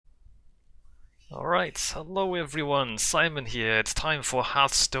Alright, hello everyone, Simon here. It's time for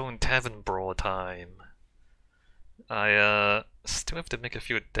Hearthstone Tavern Brawl time. I still have to make a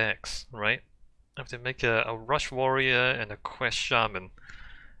few decks, right? I have to make a Rush Warrior and a Quest Shaman.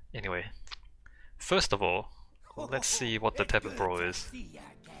 Anyway, first of all, let's see what the Tavern Brawl is.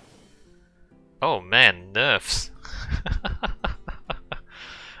 Oh man, nerfs!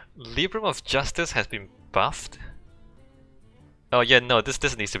 Libram of Justice has been buffed. Oh yeah, no,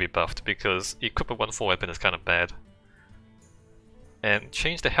 this needs to be buffed because equip a 1/4 weapon is kind of bad. And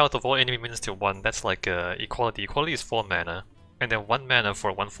change the health of all enemy minions to 1, that's like equality. Equality is 4 mana. And then 1 mana for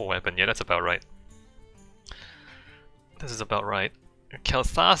a 1/4 weapon, yeah, that's about right. This is about right.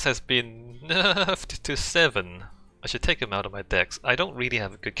 Kalthas has been nerfed to 7. I should take him out of my decks. I don't really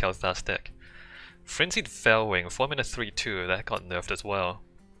have a good Kalthas deck. Frenzied Felwing, 4 mana 3/2, that got nerfed as well.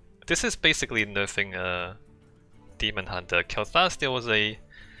 This is basically nerfing Demon Hunter. Kalthas, there was a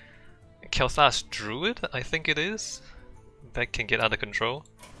Kalthas Druid, I think it is, that can get out of control.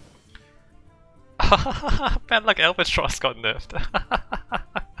 Bad Luck Albatross got nerfed.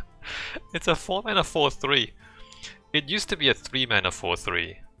 It's a 4 mana 4/3. It used to be a 3 mana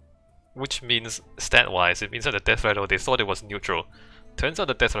 4/3, which means, stat-wise, it means that the death rattle, they thought it was neutral. Turns out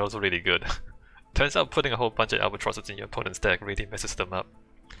the death rattle is really good. Turns out putting a whole bunch of Albatrosses in your opponent's deck really messes them up.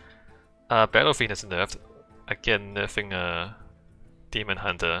 Battle Fiend is nerfed. Again, nerfing Demon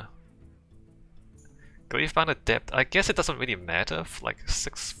Hunter. Gravebound Adept, I guess it doesn't really matter. Like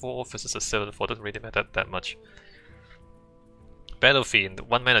 6/4 versus a 7/4 doesn't really matter that much. Battle Fiend,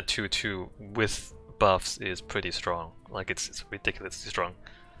 1 mana 2/2 with buffs is pretty strong. Like it's ridiculously strong.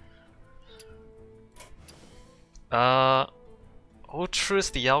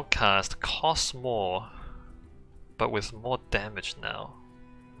 Ultras the Outcast costs more, but with more damage now.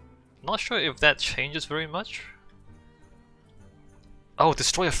 Not sure if that changes very much. Oh,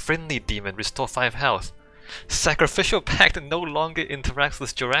 destroy a friendly demon, restore 5 health. Sacrificial Pact no longer interacts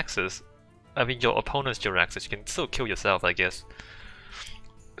with Jiraxxus. I mean your opponent's Jiraxxus, you can still kill yourself I guess.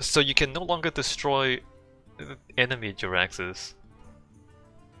 So you can no longer destroy enemy Jiraxxus.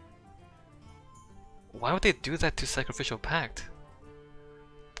 Why would they do that to Sacrificial Pact?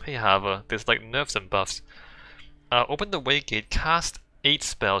 Hey Hava, there's like nerfs and buffs. Open the Waygate, cast 8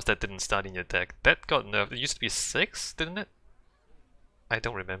 spells that didn't start in your deck. That got nerfed. It used to be 6, didn't it? I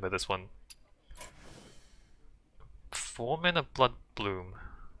don't remember this one. 4 mana Blood Bloom.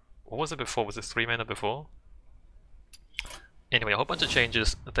 What was it before? Was it 3 mana before? Anyway, a whole bunch of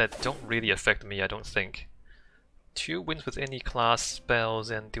changes that don't really affect me, I don't think. 2 wins with any class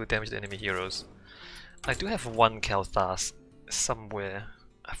spells and deal damage to enemy heroes. I do have 1 Kalthas somewhere.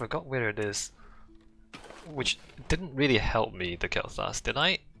 I forgot where it is. Which didn't really help me, the Kalthas, did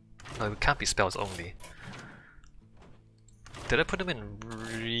I? No, it can't be spells only. Did I put him in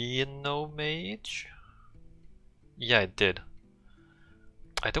Reno Mage? Yeah, I did.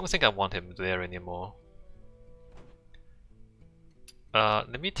 I don't think I want him there anymore.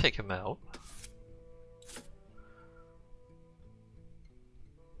 Let me take him out.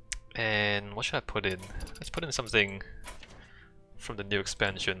 And what should I put in? Let's put in something from the new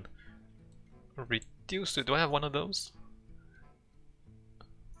expansion. Do I have one of those?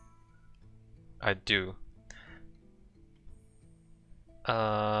 I do.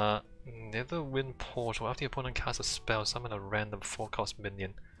 Netherwind Portal. After the opponent casts a spell, summon a random 4-cost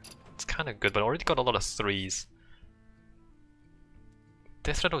minion. It's kinda good, but I already got a lot of 3s.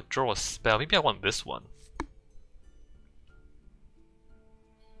 Death Rattle, draw a spell. Maybe I want this one.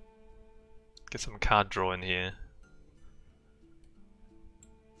 Get some card draw in here.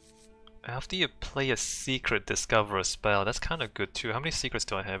 After you play a secret, discover a spell. That's kind of good too. How many secrets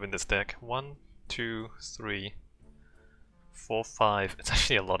do I have in this deck? 1, 2, 3, 4, 5. It's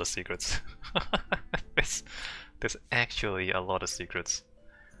actually a lot of secrets. there's actually a lot of secrets.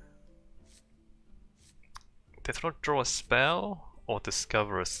 Death Row, draw a spell or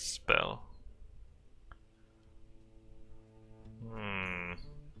discover a spell?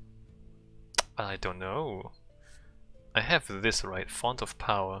 I don't know. I have this right, Font of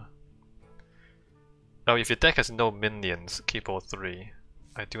Power. Oh, if your deck has no minions, keep all 3.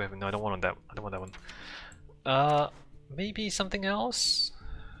 I do have no. I don't want that. I don't want that one. Maybe something else.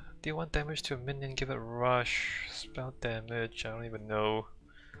 Do you want damage to a minion? Give it rush. Spell damage. I don't even know.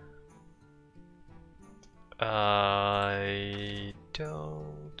 I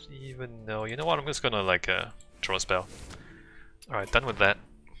don't even know. You know what? I'm just gonna like draw a spell. All right, done with that.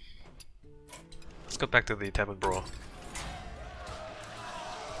 Let's go back to the Tavern Brawl.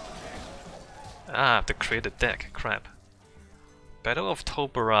 I have to create a deck, crap. Battle of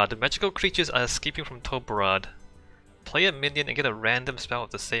Tobarad. The magical creatures are escaping from Tobarad. Play a minion and get a random spell of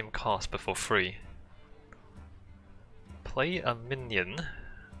the same cost but for free. Play a minion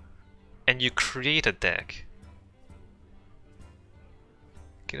and you create a deck.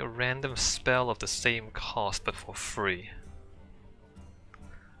 Get a random spell of the same cost but for free.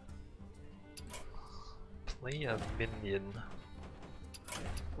 Play a minion.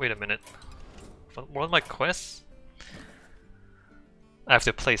 Wait a minute. What are my quests? I have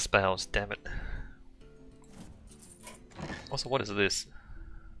to play spells, damn it. Also, what is this?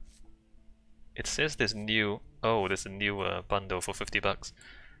 It says there's new... Oh, there's a new bundle for 50 bucks.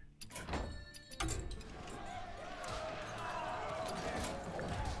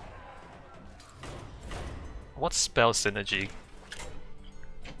 What spell synergy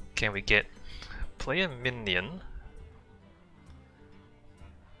can we get? Play a minion.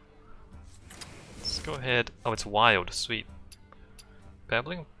 Let's go ahead. Oh, it's wild. Sweet.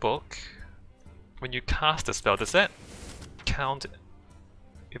 Babbling Book. When you cast a spell, does that count?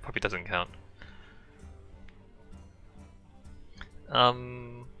 It probably doesn't count.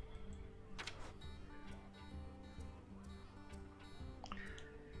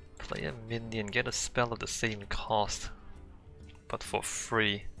 Play a minion, get a spell of the same cost, but for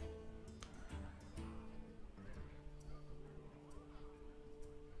free.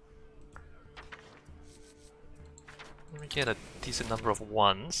 Let me get a decent number of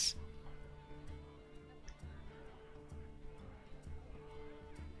ones.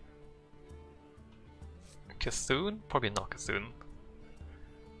 Cthulhu? Probably not Cthulhu.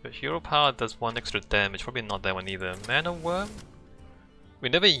 But hero power does 1 extra damage, probably not that one either. Mana Worm?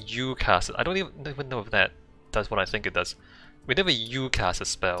 Whenever you cast it, I don't even know if that does what I think it does. Whenever you cast a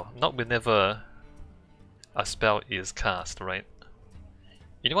spell, not whenever a spell is cast, right?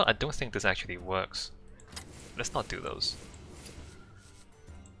 You know what, I don't think this actually works. Let's not do those.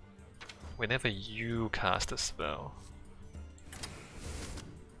 Whenever you cast a spell.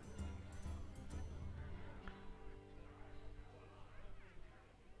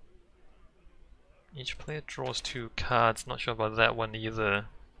 Each player draws 2 cards, not sure about that one either.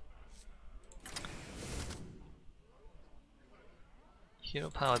 Hero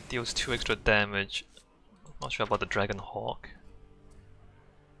power deals 2 extra damage, not sure about the Dragon Hawk.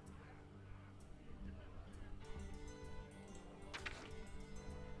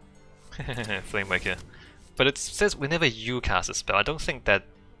 Flamewaker. But it says whenever you cast a spell, I don't think that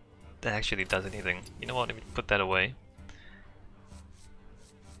actually does anything. You know what, let me put that away.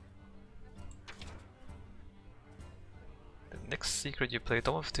 Next secret you play,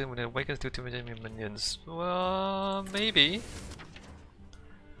 don't have to when it awakens to 2 minions. Well, maybe.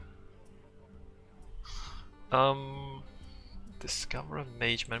 Discover a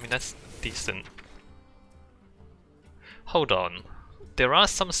mage man, I mean that's decent. Hold on. There are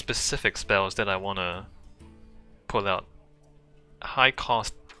some specific spells that I wanna pull out. High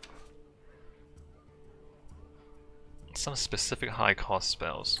cost. Some specific high cost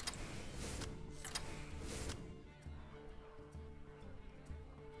spells.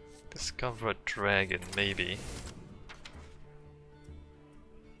 Discover a dragon, maybe.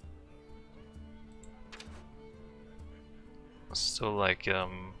 So like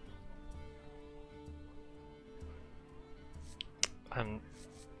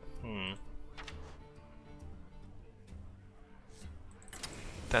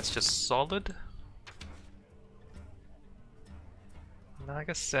that's just solid.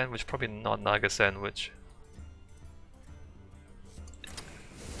 Naga sandwich, probably not Naga sandwich.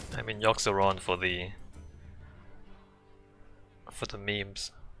 I mean, Yoks are on for the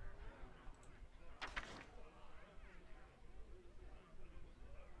memes.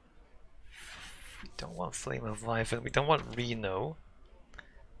 We don't want Flame of Wyvern, we don't want Reno.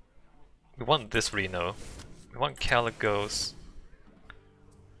 We want this Reno. We want Caligos.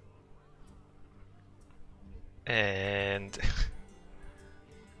 And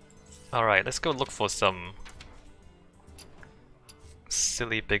alright, let's go look for some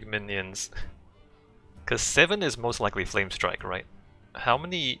silly big minions. Cause 7 is most likely Flame Strike, right? How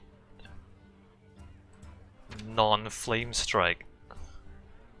many non-Flame Strike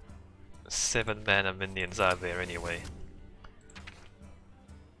 7 mana minions are there anyway?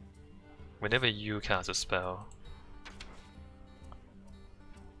 Whenever you cast a spell.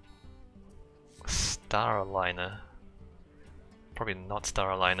 Star Aligner. Probably not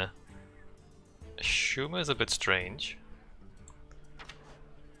Star Aligner. Schumer is a bit strange.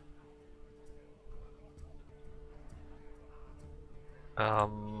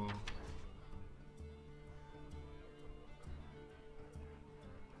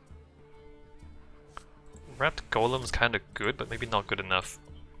 Wrapped Golem's kinda good, but maybe not good enough.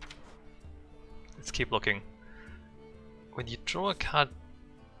 Let's keep looking. When you draw a card,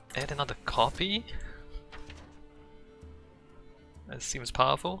 add another copy? That seems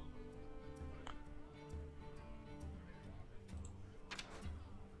powerful.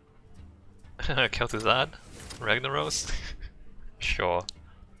 Kel'Thuzad? Ragnaros? Sure.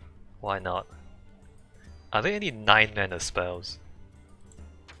 Why not? Are there any 9 mana spells?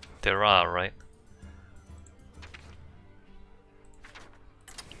 There are, right?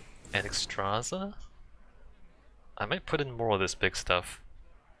 And Extraza? I might put in more of this big stuff.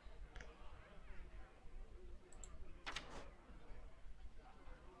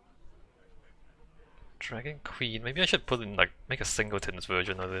 Dragon Queen. Maybe I should put in, like, make a singletons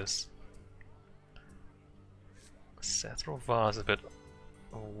version of this. Sethrovar is a bit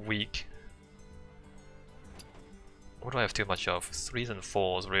weak. What do I have too much of? 3s and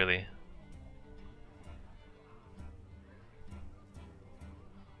 4s, really.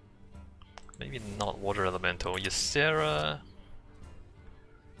 Maybe not Water Elemental. Ysera.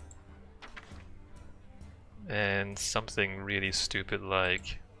 And something really stupid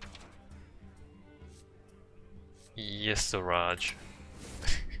like Yesteraj.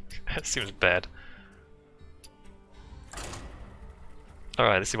 That seems bad.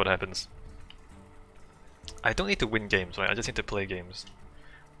 Alright, let's see what happens. I don't need to win games, right? I just need to play games.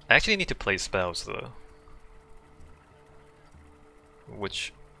 I actually need to play spells though.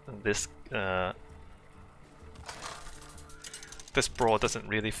 Which this this brawl doesn't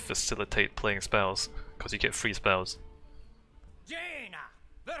really facilitate playing spells, because you get free spells. Jaina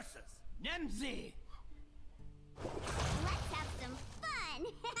versus Nemzi. Let's have some fun!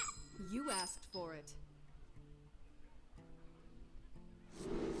 You asked for it.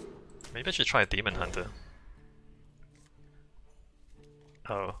 Maybe I should try a Demon Hunter.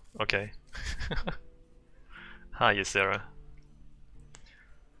 Oh, okay. Hi, Ysera.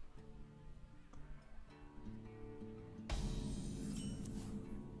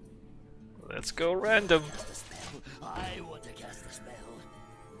 Let's go random. I want to cast a spell.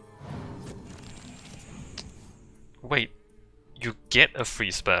 Wait, you get a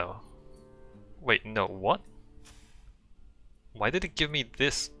free spell. Wait, no, what? Why did it give me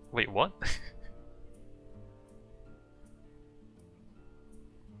this? Wait, what?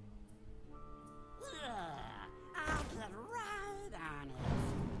 I'll get right on it.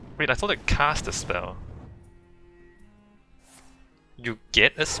 Wait, I thought it cast a spell. You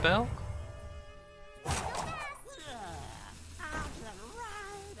get a spell? I'll get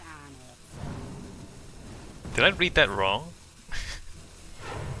right on it. Did I read that wrong?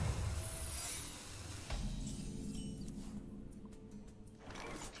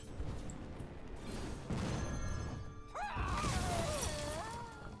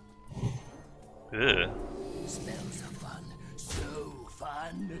 Ugh. Spells are fun. So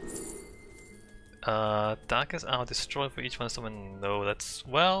fun. Darkest Hour destroy for each one someone. No, that's,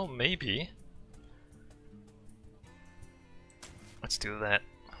 well, maybe. Let's do that.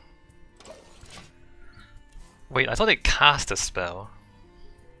 Wait, I thought it cast a spell.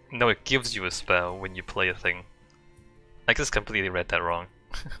 No, it gives you a spell when you play a thing. I just completely read that wrong.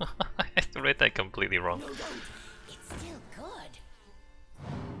 I read that completely wrong. No, don't. It's still good.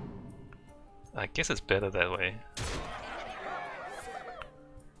 I guess it's better that way.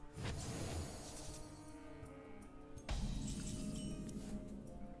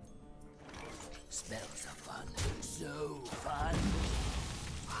 Spells are fun. So fun.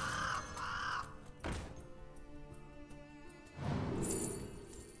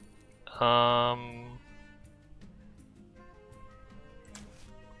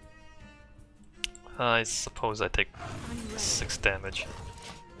 I suppose I take 6 damage.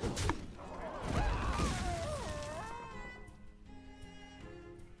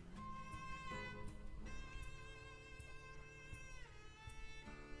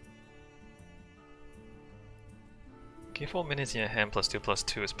 Okay, 4 minutes in your hand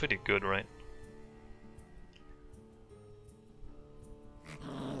 +2/+2 is pretty good, right?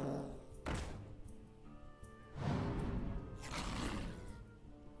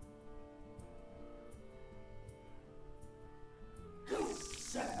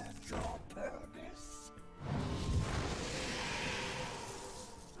 Serve your purpose.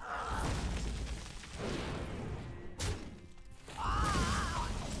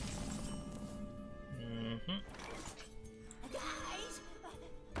 Guys,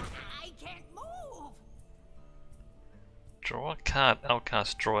 I can't move. Draw a card,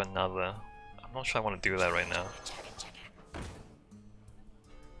 outcast, draw another. I'm not sure I want to do that right now.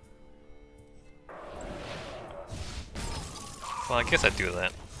 Well, I guess I'd do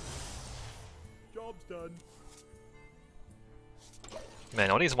that. Job's done. Man,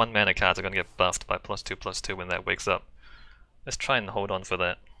 all these 1 mana cards are gonna get buffed by +2/+2 when that wakes up. Let's try and hold on for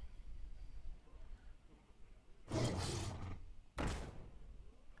that.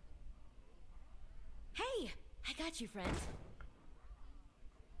 Hey, I got you, friend.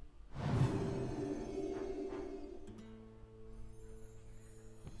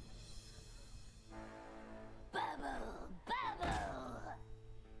 Bubble, bubble.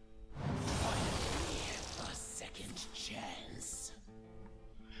 Finally, a second chance.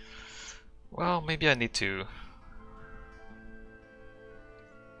 Well, maybe I need to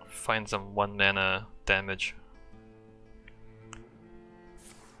find some 1 mana damage.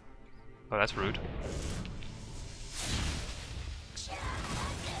 Oh, that's rude.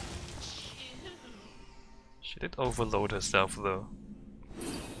 She did overload herself though.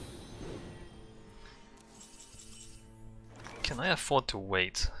 Can I afford to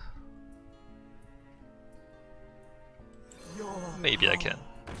wait? Maybe I can.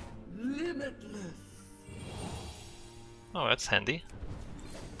 Limitless. Oh, that's handy.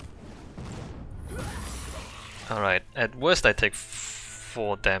 Alright, at worst I take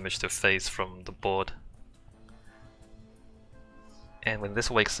 4 damage to face from the board. And when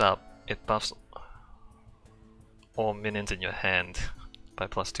this wakes up, it buffs all minions in your hand by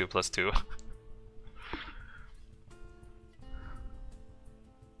 +2/+2.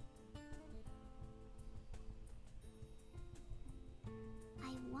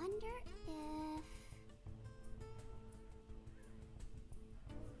 I wonder if...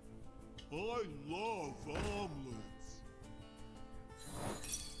 I love omelets.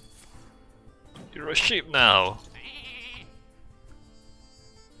 You're a sheep now!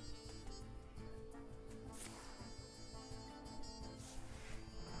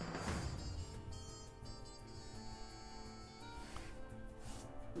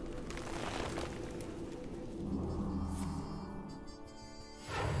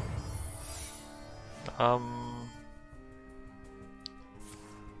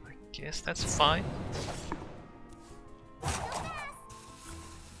 I guess that's fine.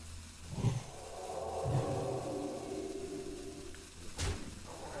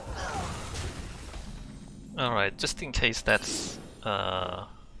 Alright, just in case that's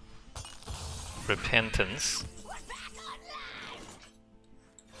repentance.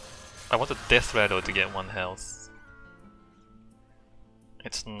 I want a death rattle to get 1 health.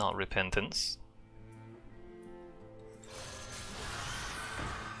 It's not repentance.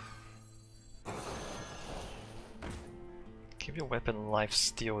 Give your weapon life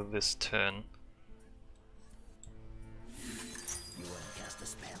steal this turn. You want to cast a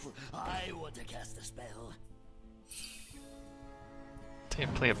spell? I want to cast a spell. Then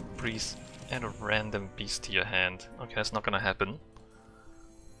you play a breeze and a random beast to your hand. Okay, that's not gonna happen.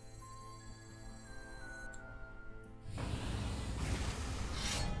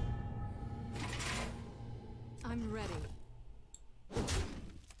 I'm ready.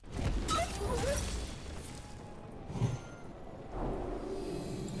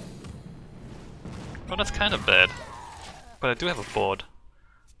 Well, that's kind of bad. But I do have a board.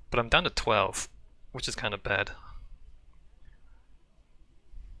 But I'm down to 12, which is kind of bad.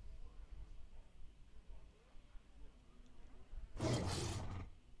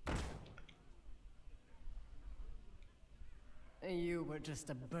 You were just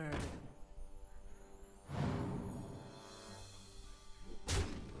a bird.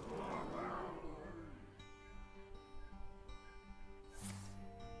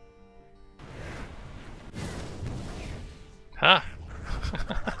 Ha!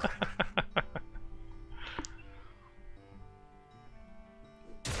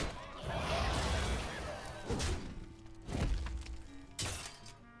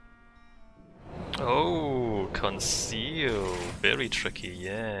 Oh, conceal. Very tricky,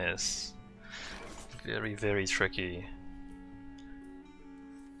 yes. Very, very tricky.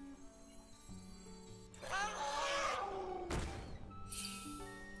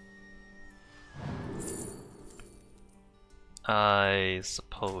 I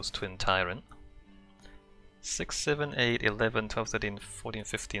suppose Twin Tyrant. 6, 7, 8, 11, 12, 13, 14,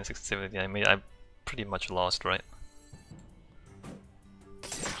 15, 16, 17. I mean, I'm pretty much lost, right?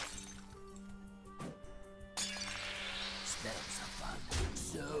 Spells are fun.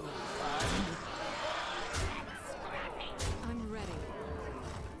 So fun. I'm ready.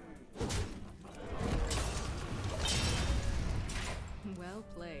 Well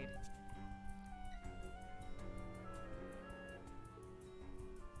played.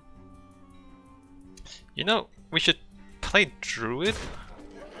 You know, we should play Druid,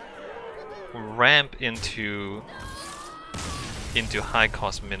 ramp into high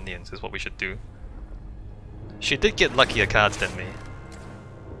cost minions is what we should do. She did get luckier cards than me.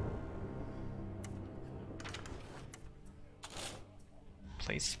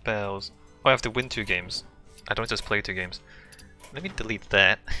 Play spells. Oh, I have to win 2 games. I don't just play 2 games. Let me delete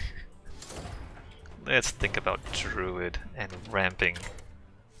that. Let's think about Druid and ramping.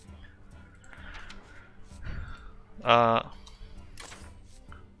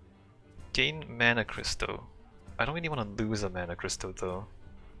 Gain mana crystal. I don't really want to lose a mana crystal though.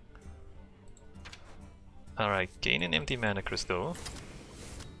 Alright, gain an empty mana crystal.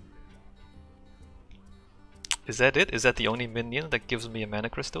 Is that it? Is that the only minion that gives me a mana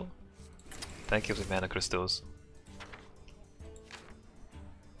crystal? That gives me mana crystals.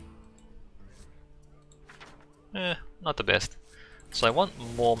 Not the best. So I want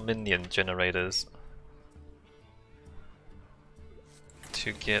more minion generators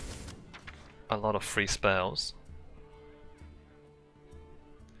to get a lot of free spells.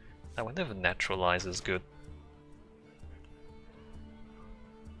 I wonder if Naturalize is good.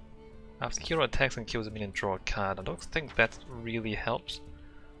 After hero attacks and kills a minion, draw a card. I don't think that really helps.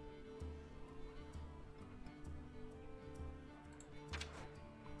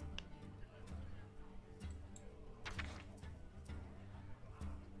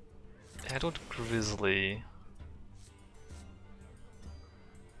 Adult Grizzly.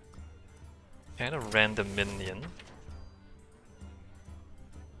 And a random minion.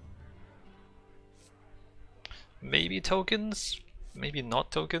 Maybe tokens? Maybe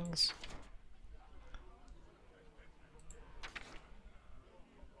not tokens?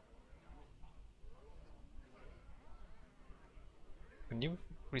 When you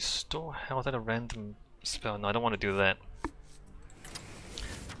restore health at a random spell, no, I don't want to do that.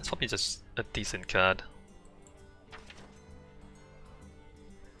 That's probably just a decent card.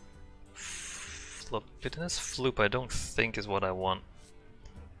 Bitterness Floop I don't think is what I want.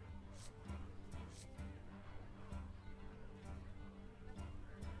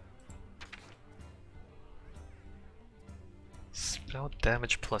 Spell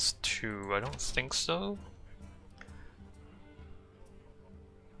damage +2, I don't think so.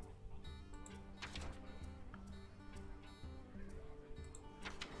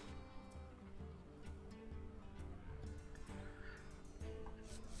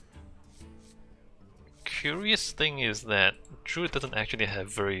 Curious thing is that Druid doesn't actually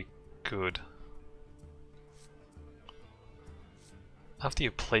have very good. After you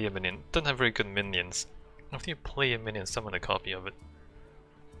play a minion, doesn't have very good minions. After you play a minion, summon a copy of it.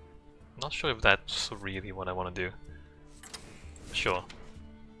 Not sure if that's really what I want to do. Sure.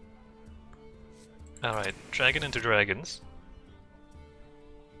 Alright, dragon into dragons.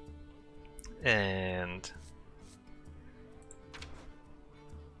 And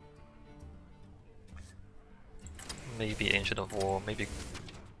maybe Ancient of War, maybe...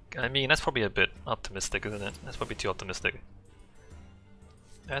 I mean, that's probably a bit optimistic, isn't it? That's probably too optimistic.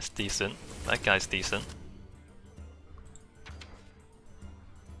 That's decent. That guy's decent.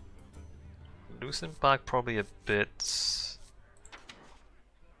 Loosen Bark probably a bit...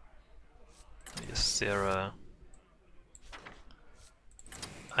 Maybe Sarah.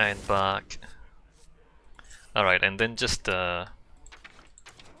 Iron Bark. Alright, and then just 5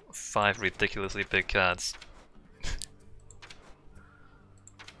 ridiculously big cards.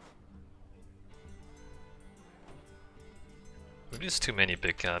 Just too many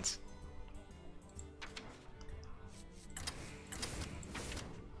big cards.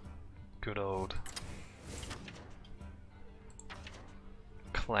 Good old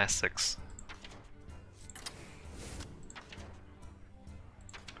classics.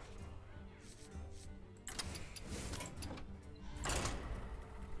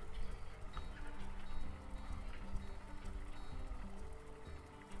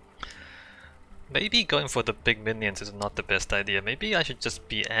 Maybe going for the big minions is not the best idea. Maybe I should just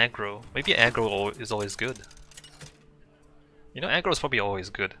be aggro. Maybe aggro is always good. You know, aggro is probably always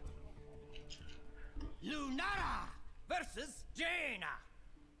good. Lunara versus Jaina.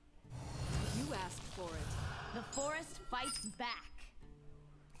 You asked for it. The forest fights back.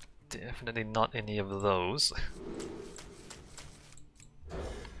 Definitely not any of those.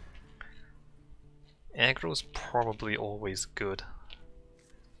 Aggro is probably always good.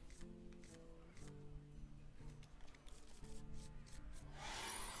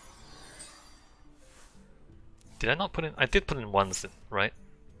 Did I not put in? I did put in ones, right?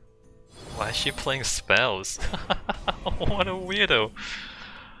 Why is she playing spells? What a weirdo!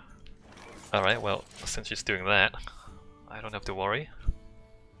 Alright, well, since she's doing that, I don't have to worry.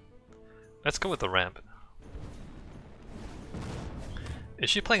 Let's go with the ramp.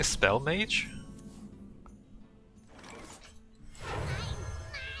 Is she playing Spell Mage?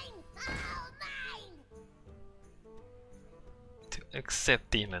 To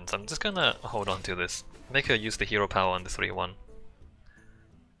accept demons. I'm just gonna hold on to this. Make her use the hero power on the 3-1.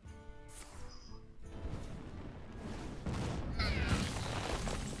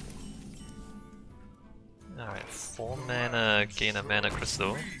 4 mana, gain a mana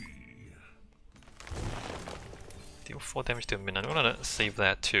crystal. Deal 4 damage to a minion. I'm gonna save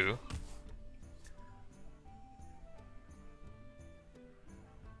that too.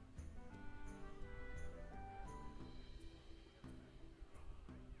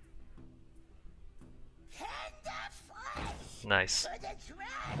 Nice. For the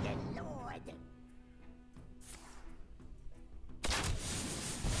Dragon Lord.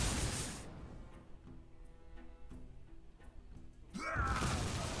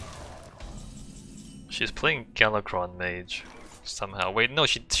 She's playing Galakrond Mage somehow. Wait, no,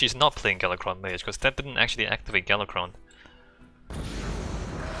 she's not playing Galakrond Mage because that didn't actually activate Galakrond.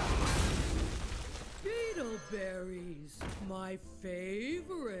 Beetleberries, my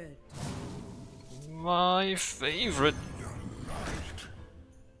favorite. My favorite.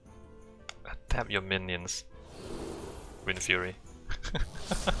 Tap your minions. Wind Fury.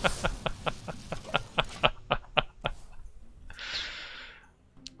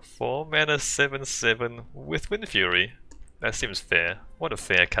 4 mana 7/7 with Wind Fury. That seems fair. What a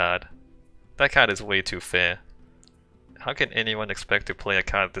fair card. That card is way too fair. How can anyone expect to play a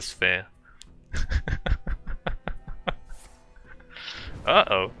card this fair?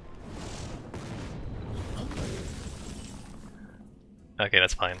 Uh-oh. Okay,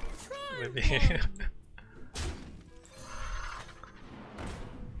 that's fine. Maybe.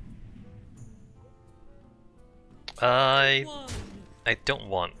 I don't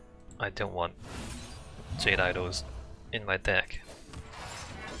want Jade Idols in my deck.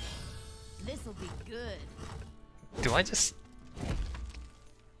 This'll be good. Do I just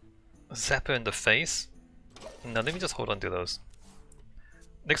zap her in the face? No, let me just hold on to those.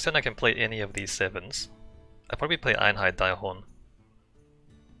 Next turn I can play any of these 7s. I probably play Ironhide Direhorn.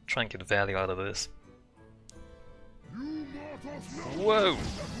 Try and get value out of this. Whoa!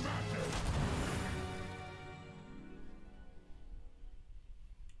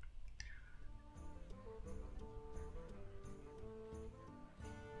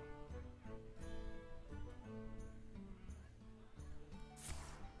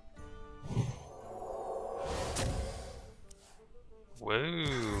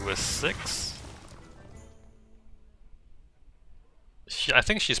 Whoa, a 6? I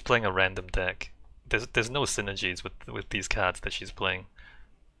think she's playing a random deck. There's no synergies with these cards that she's playing.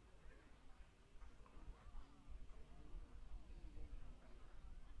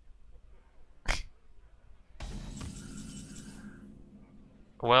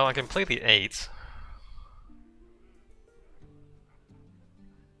 Well, I can play the 8.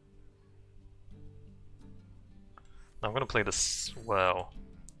 I'm gonna play this. Well,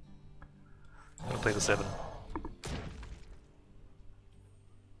 I'm gonna play the 7.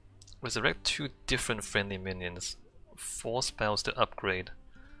 Resurrect 2 different friendly minions. 4 spells to upgrade.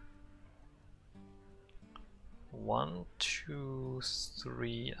 1, 2,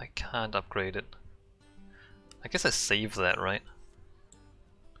 3. I can't upgrade it. I guess I save that, right?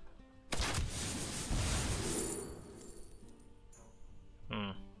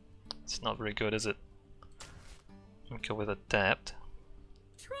 It's not very good, is it? Go with adapt.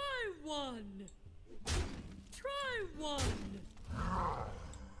 Try one. Try one.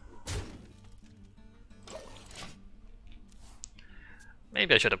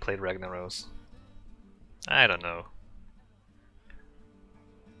 Maybe I should have played Ragnaros. I don't know.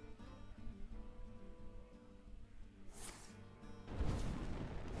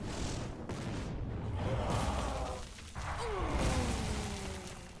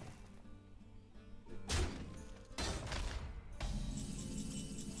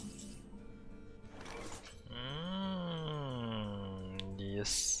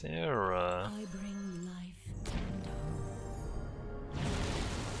 Sarah. I bring life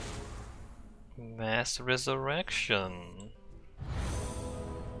and Mass resurrection.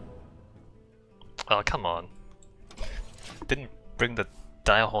 Oh, come on. Didn't bring the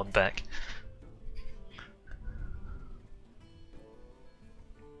Direhorn back.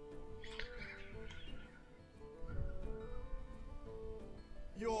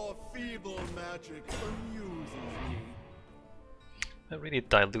 Your feeble magic amuses me. That really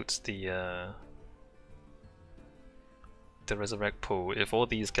dilutes the resurrect pool if all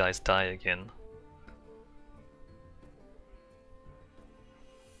these guys die again.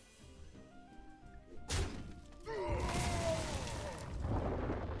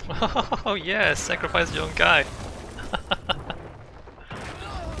 Oh yeah, sacrifice your own guy.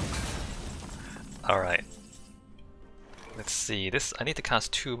 Alright. Let's see, this I need to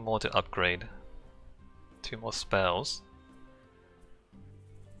cast 2 more to upgrade. 2 more spells.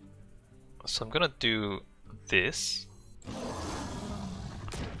 So I'm gonna do this.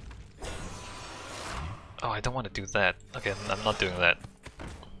 Oh, I don't want to do that. Okay, I'm not doing that.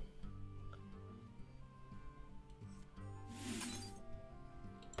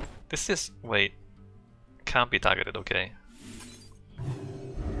 This is... wait. Can't be targeted, okay.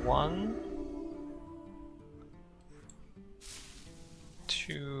 1...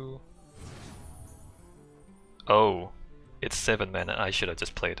 2... Oh, it's 7 mana. I should have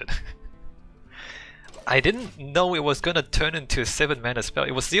just played it. I didn't know it was gonna turn into a 7 mana spell.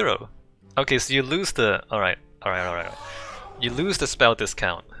 It was 0. Okay, so you lose the... Alright. You lose the spell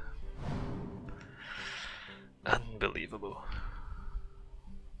discount. Unbelievable.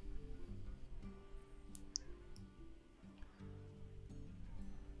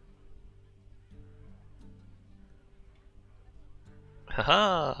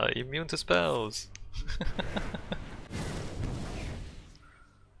 Haha! Immune to spells!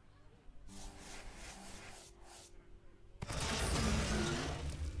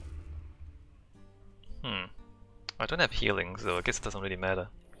 I don't have healing, so I guess it doesn't really matter.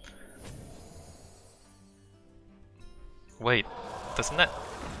 Wait, doesn't that...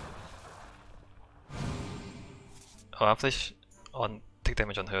 Oh, after on take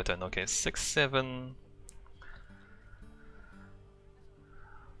damage on her turn, okay. 6, 7...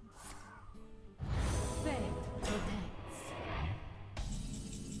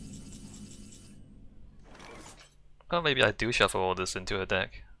 Oh, maybe I do shuffle all this into her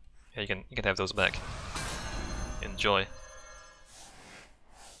deck. Yeah, you can have those back. Enjoy.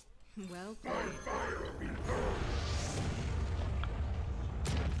 Well, I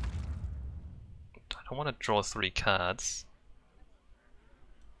don't want to draw 3 cards.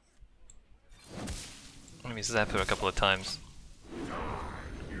 Let me zap her a couple of times.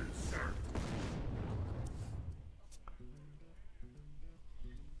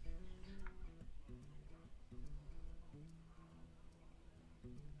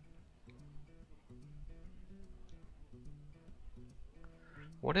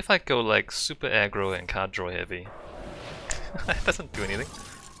 What if I go like super aggro and card draw heavy? That doesn't do anything.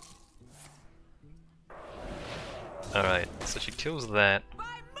 Alright, so she kills that.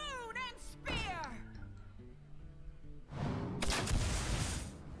 By moon and spear.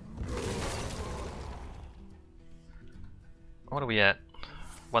 What are we at?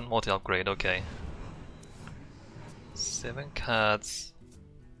 1 more to upgrade, okay. 7 cards.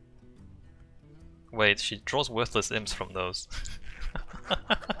 Wait, she draws worthless imps from those.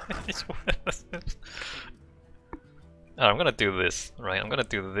 Oh, I'm gonna do this, right? I'm gonna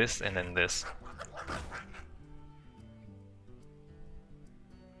do this and then this.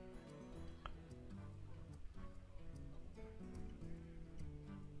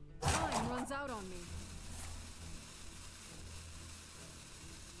 time runs out on me.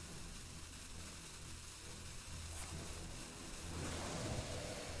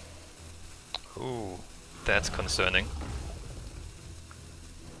 Ooh, that's concerning.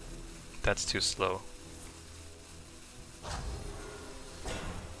 That's too slow.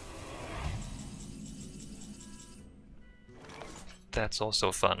 That's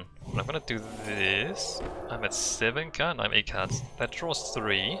also fun. I'm gonna do this. I'm at 7 cards. I'm 8 cards. That draws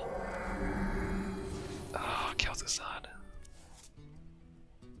 3. Oh, kills this hard.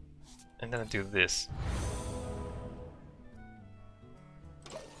 And then I do this.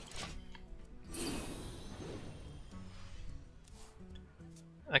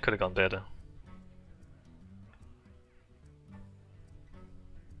 I could have gone better.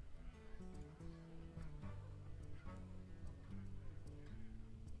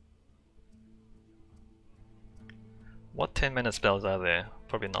 What 10 mana spells are there?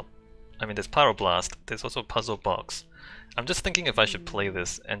 Probably not. I mean, there's Pyroblast, there's also Puzzle Box. I'm just thinking if I should play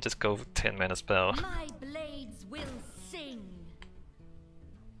this and just go for 10 mana spell. My blades will sing.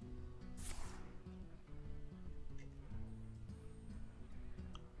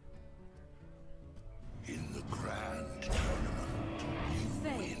 In the grand tournament,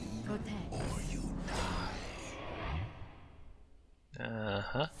 Faith protects. or you die.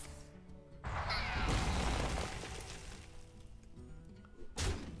 Uh-huh.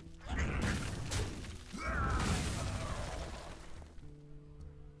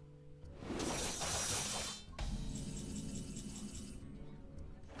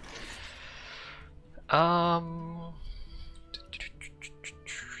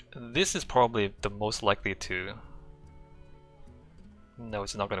 This is probably the most likely to... No,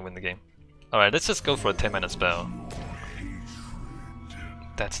 it's not gonna win the game. Alright, let's just go for a 10 mana spell.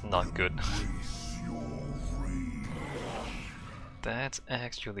 That's not good. That's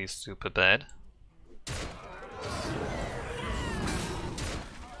actually super bad.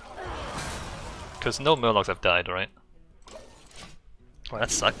 Because no Murlocs have died, right? Well,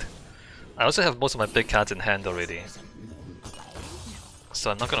 that sucked. I also have most of my big cards in hand already,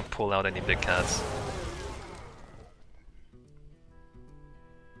 so I'm not gonna pull out any big cards.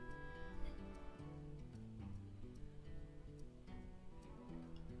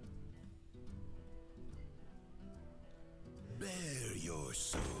 Bare your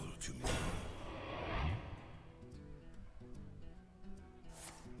soul to me.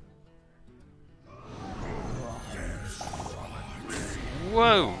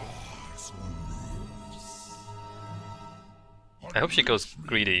 Whoa! I hope she goes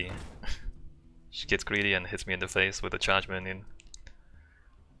greedy. She gets greedy and hits me in the face with a charge minion.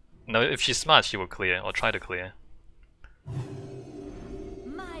 No, if she's smart, she will clear, or try to clear.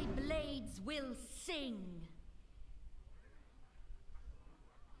 My blades will sing.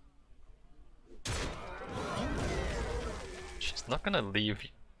 She's not gonna leave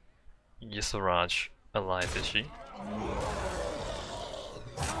Yisaraj alive, is she?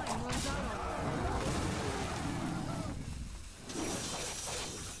 Time runs out on me.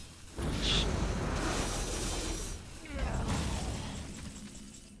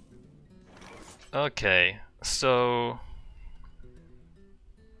 Okay, so...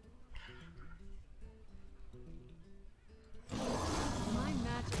 My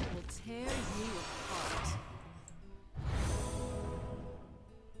magic will tear you apart.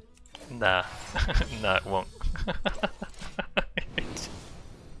 Nah. Nah, it won't.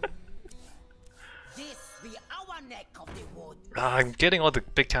 This be our neck of the wood. I'm getting all the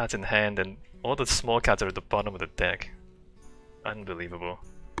big cards in hand and all the small cards are at the bottom of the deck. Unbelievable.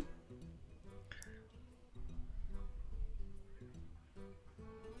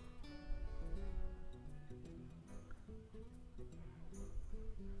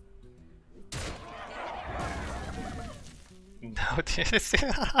 No, this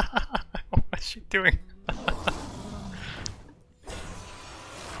what's she doing?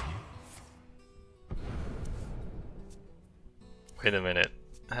 Wait a minute.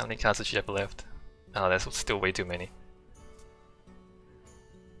 How many cards does she have left? Oh, that's still way too many.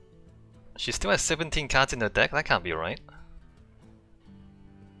 She still has 17 cards in her deck? That can't be right.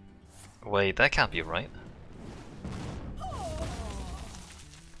 Wait, that can't be right.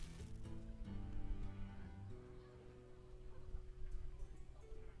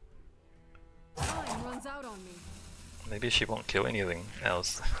 Time runs out on me. Maybe she won't kill anything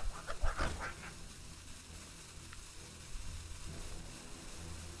else.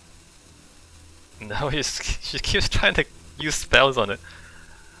 No, she keeps trying to use spells on it.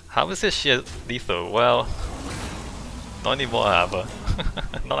 How is it she has lethal? Well, not anymore, however.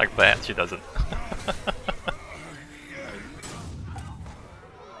 Not like that, she doesn't.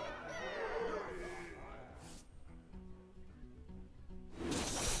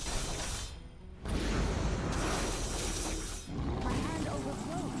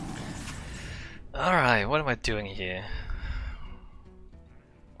 Alright, what am I doing here?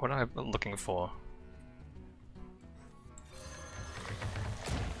 What am I looking for?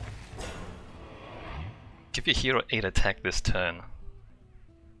 Give your hero 8 attack this turn.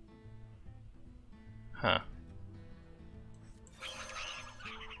 Huh.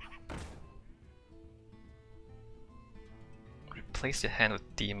 Replace your hand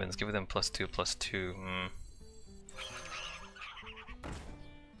with demons, give them +2/+2.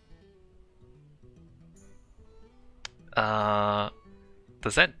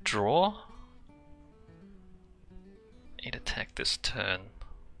 Does that draw? 8 attack this turn.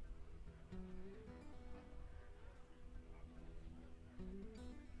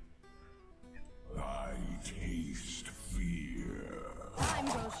 I taste fear. Time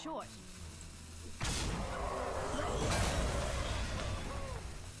goes short.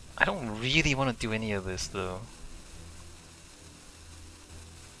 I don't really want to do any of this though.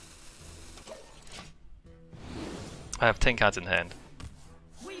 I have 10 cards in hand.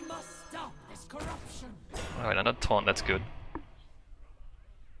 We must stop this corruption. Alright, another taunt, that's good.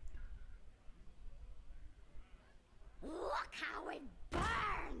 Look how it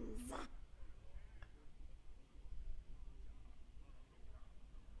burns!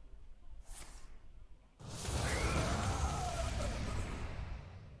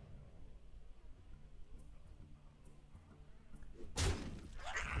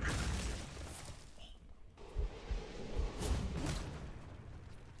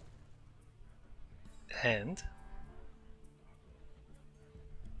 And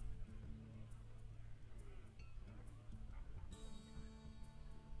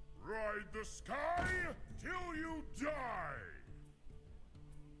Ride the sky till you die!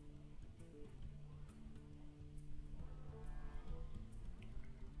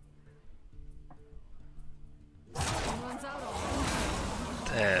 Time runs out on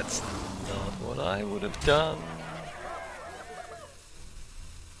me. that's I would have done.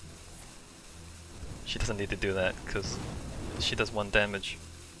 She doesn't need to do that because she does 1 damage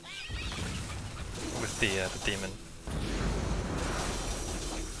with the demon.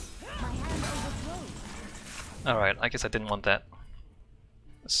 Alright, I guess I didn't want that.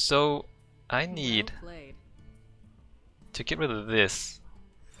 So I need Well played. to get rid of this.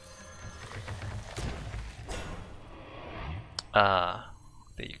 There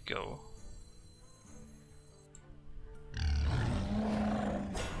you go.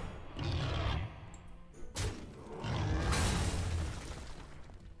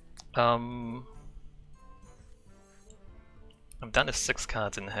 I'm down to 6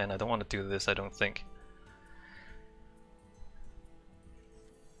 cards in hand. I don't want to do this, I don't think.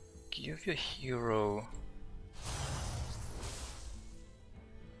 Give your hero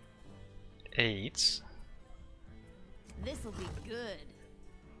 8. This'll be good.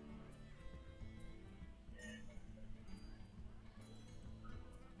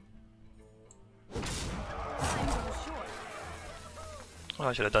 Time's a little short. Oh,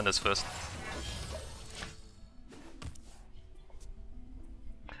 I should have done this first.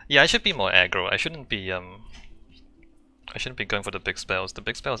 Yeah, I should be more aggro. I shouldn't be going for the big spells. The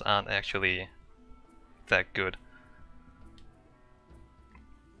big spells aren't actually that good.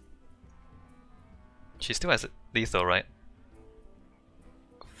 She still has lethal, right?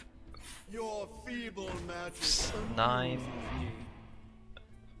 Your feeble magic 9 amuses me.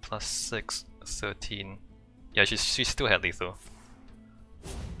 plus 6, 13. Yeah, she still had lethal.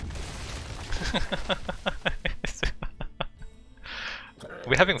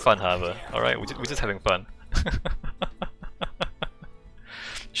 We're having fun, Harbour. Alright, we're just having fun.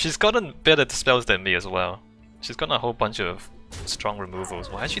 She's gotten better spells than me as well. She's gotten a whole bunch of strong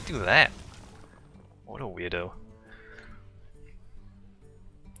removals. Why did she do that? What a weirdo.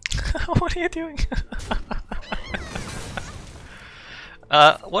 What are you doing?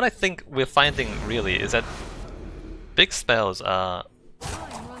 What I think we're finding really is that big spells are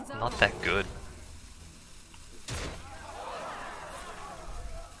Time runs out. not that good.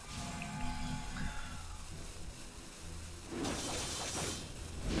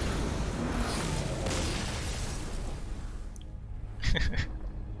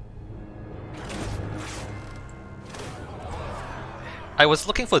 I was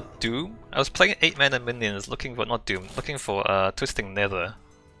looking for Doom. I was playing 8 mana minions looking for, not Doom, looking for Twisting Nether.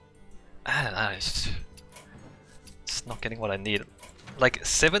 I don't know, it's not getting what I need. Like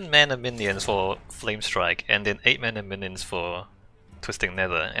 7 mana minions for Flame Strike and then 8 mana minions for Twisting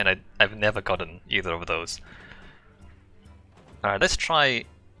Nether, and I've never gotten either of those. Alright, let's try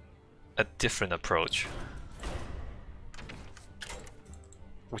a different approach.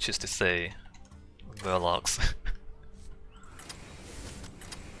 Which is to say, Murlocs.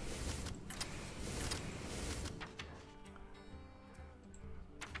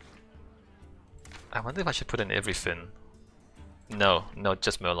 I wonder if I should put in everything. No,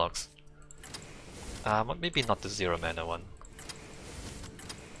 just Murlocs. Maybe not the 0 mana one.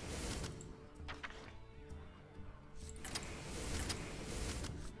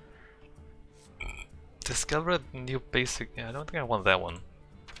 Discover a new basic. Yeah, I don't think I want that one.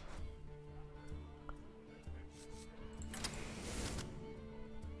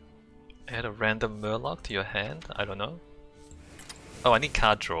 Add a random Murloc to your hand? I don't know. Oh, I need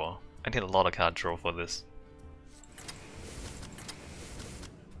card draw. I need a lot of card draw for this.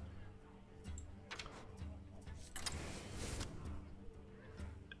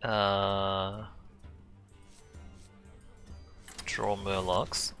 Draw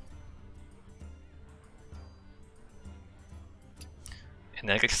Murlocs. And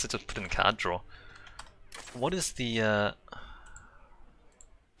I guess I just put in card draw. What is the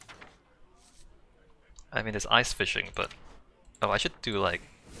I mean, there's ice fishing, but oh, I should do like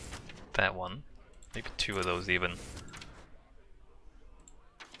that one, maybe 2 of those even.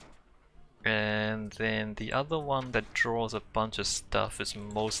 And then the other one that draws a bunch of stuff is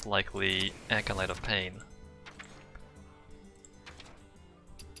most likely Acolyte of Pain.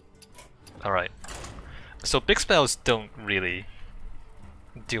 Alright, so big spells don't really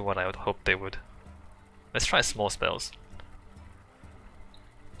do what I would hope they would. Let's try small spells.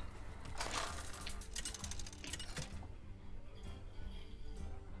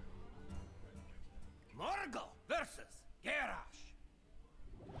 Morgul versus Garrosh.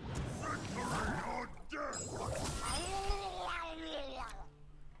 Victory or death!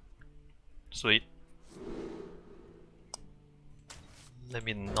 Sweet. Let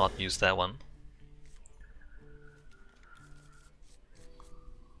me not use that one.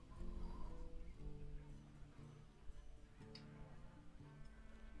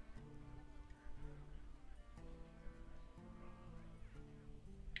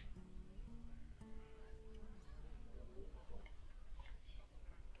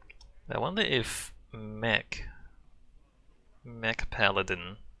 I wonder if Mech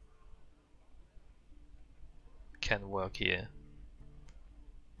Paladin can work here.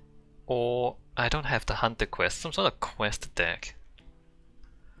 Or I don't have the Hunter quest, some sort of quest deck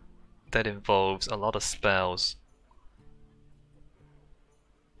that involves a lot of spells.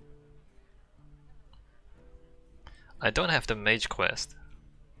 I don't have the Mage quest.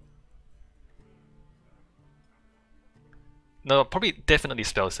 No, probably definitely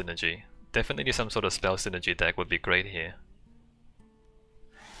spell synergy. Definitely some sort of spell synergy deck would be great here.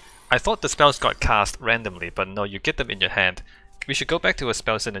 I thought the spells got cast randomly, but no, you get them in your hand. We should go back to a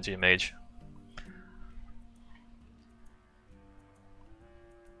spell synergy mage.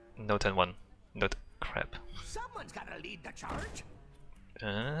 No turn 1. No crap. Someone's gotta lead the charge.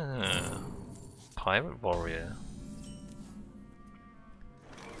 Ah, Pirate Warrior.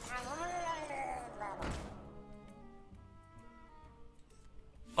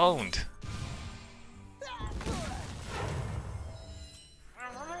 Owned.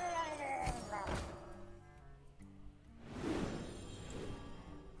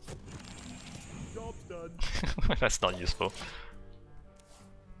 Job's done. That's not useful.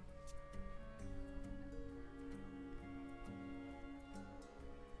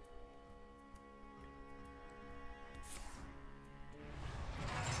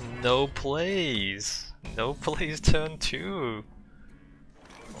 No plays! No plays turn 2!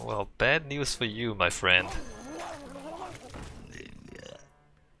 Well, bad news for you, my friend.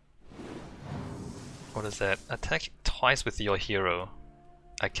 What is that? Attack twice with your hero.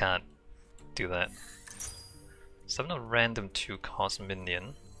 I can't do that. Summon a random 2-cost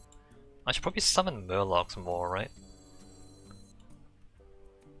minion. I should probably summon Murlocs more, right?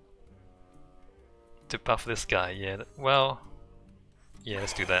 To buff this guy, yeah. Well, yeah,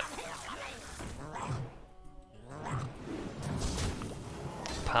 let's do that.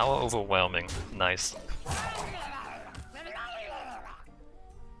 Power overwhelming. Nice.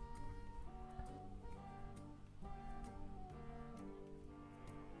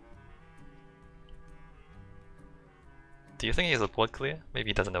 Do you think he has a board clear? Maybe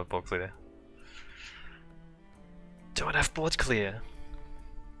he doesn't have a board clear. Don't have board clear.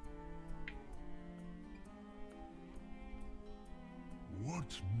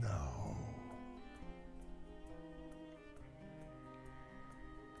 What now?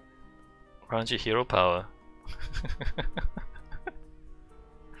 Aren't you hero power?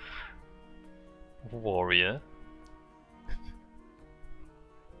 Warrior.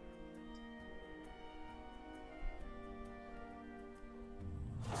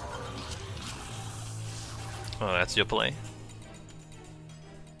 Oh, that's your play.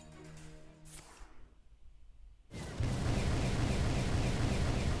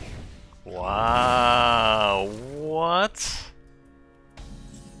 Wow, what?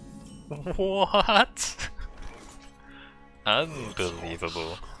 What?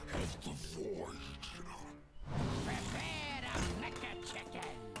 Unbelievable. Prepare to make a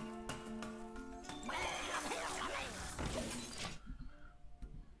chicken.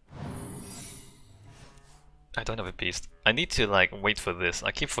 I don't have a beast. I need to like wait for this.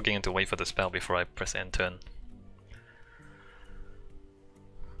 I keep forgetting to wait for the spell before I press end turn.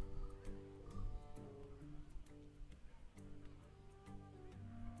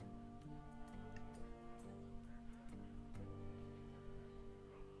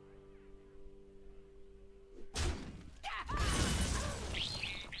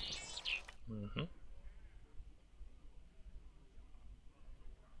 Mm-hmm.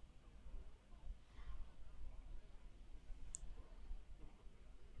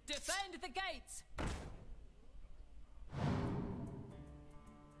 Defend the gates!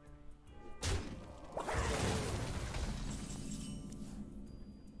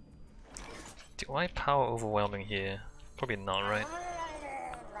 Do I power overwhelming here? Probably not, right?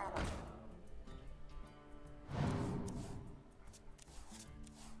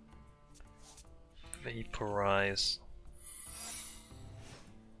 Vaporize.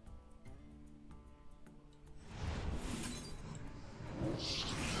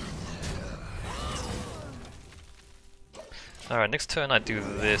 Alright, next turn I do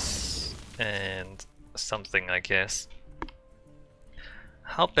this and something, I guess.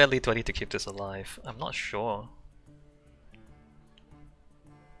 How badly do I need to keep this alive? I'm not sure.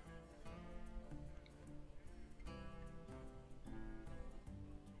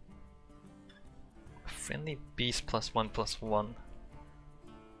 Friendly beast +1/+1.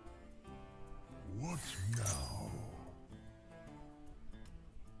 What now?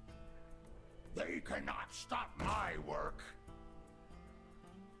 They cannot stop my work.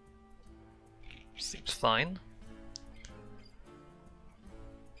 Seems fine.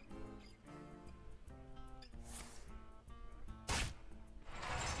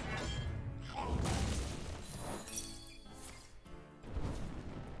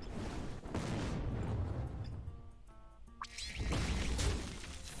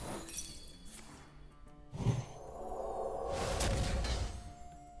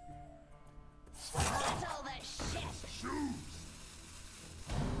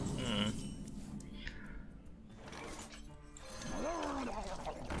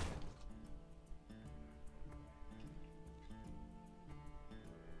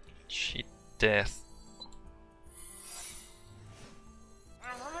 Cheat death.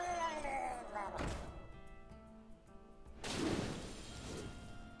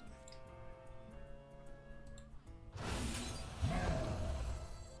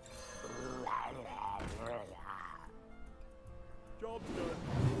 Job's done.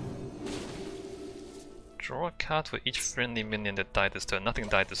 Draw a card for each friendly minion that died this turn. Nothing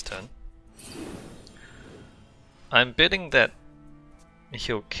died this turn. I'm betting that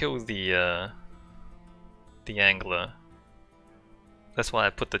he'll kill the angler. That's why I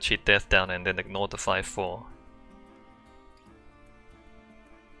put the cheat death down and then ignore the 5/4.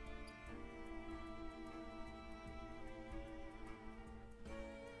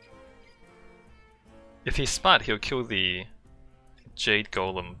 If he's smart, he'll kill the Jade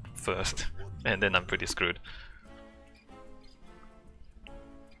Golem first, and then I'm pretty screwed.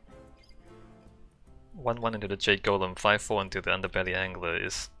 1/1 into the Jade Golem, 5/4 into the Underbelly Angler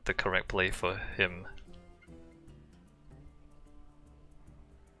is the correct play for him.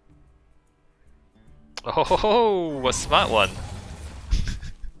 Oh, a smart one!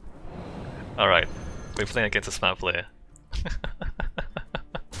 Alright, we're playing against a smart player.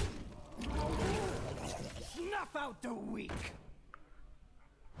 Snuff out the weak.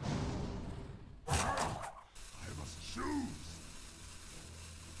 I must choose.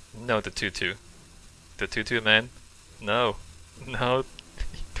 No, the 2/2. The 2/2, man. No. No.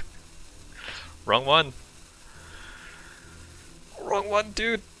 Wrong one. Wrong one,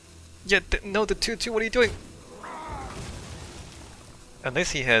 dude. Yeah, no, the 2/2, what are you doing?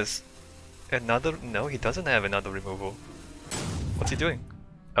 Unless he has another... No, he doesn't have another removal. What's he doing?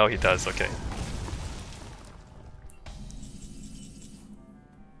 Oh, he does, okay.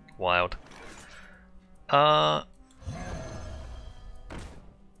 Wild.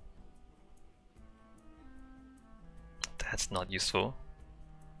 That's not useful.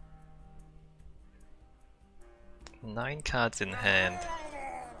 9 cards in hand.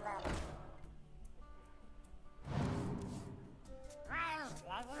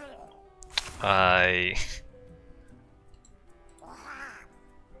 I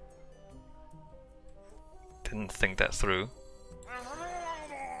didn't think that through.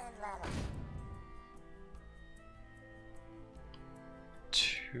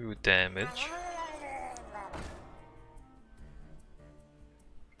 Two damage.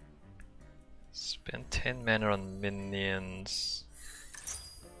 Spend 10 mana on minions.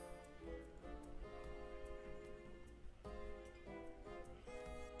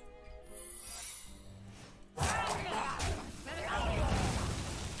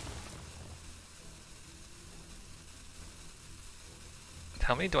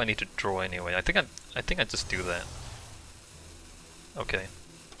 How many do I need to draw anyway? I think I just do that. Okay.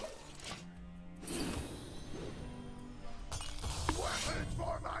 Weapons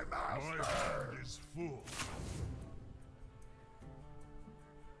for my master. My hand is full.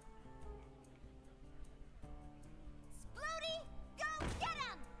 Splody, go get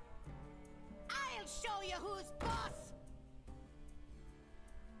him! I'll show you who's boss!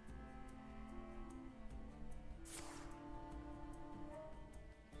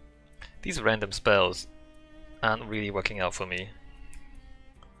 These random spells aren't really working out for me.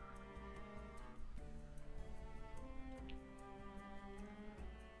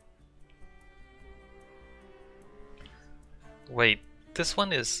 Wait, this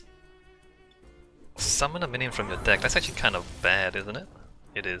one is summon a minion from your deck. That's actually kind of bad, isn't it?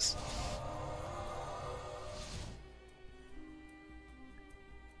 It is.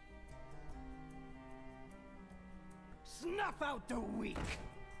 Snuff out the weak.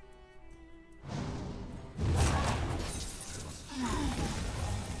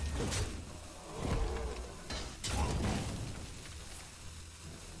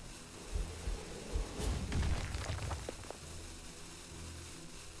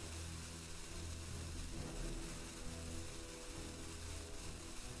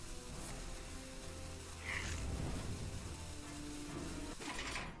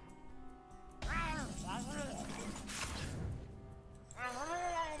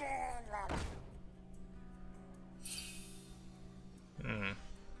 Hmm.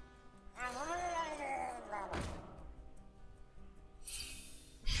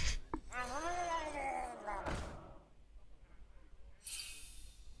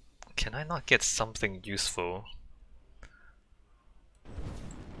 Can I not get something useful?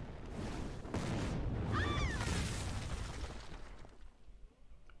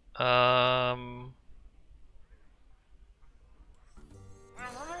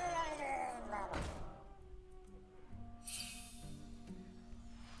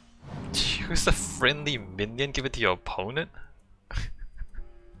 Choose a friendly minion, give it to your opponent?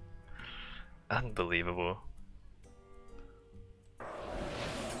 Unbelievable.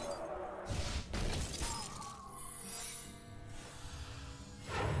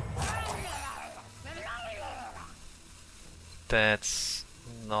 That's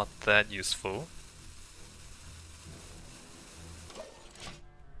not that useful.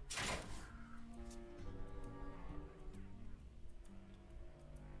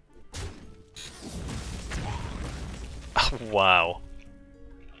 Wow.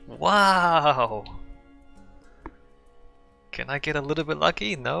 Wow! Can I get a little bit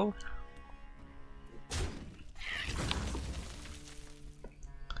lucky? No?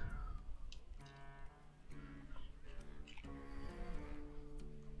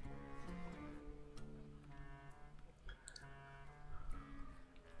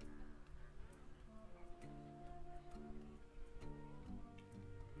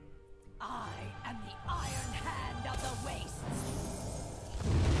 I am the iron hand of the wastes.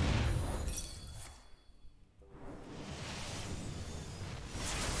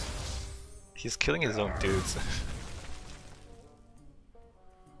 He's killing his own dudes.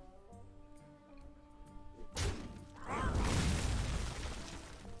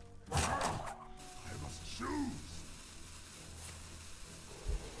 I must choose.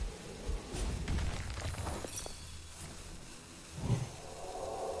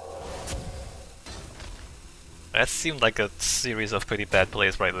 That seemed like a series of pretty bad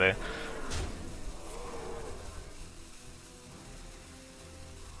plays right there.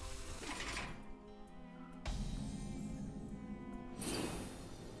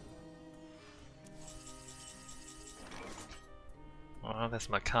 Well, that's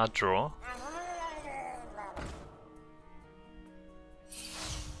my card draw.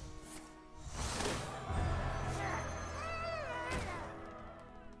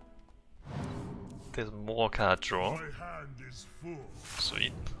 There's more card draw. My hand is full.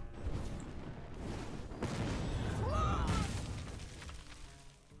 Sweet.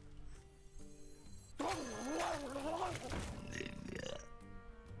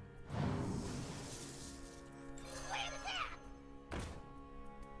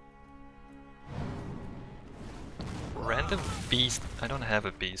 Random beast. I don't have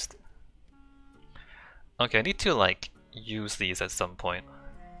a beast. Okay, I need to like use these at some point.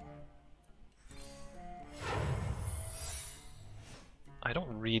 I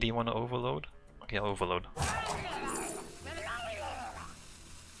don't really want to overload. Okay, I'll overload.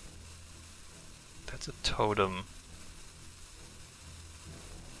 That's a totem.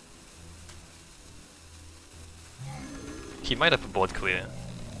 He might have a board clear.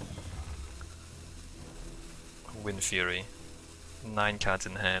 Wind Fury. 9 cards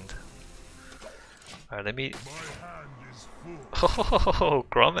in hand. Alright, let me... My hand is full. Oh,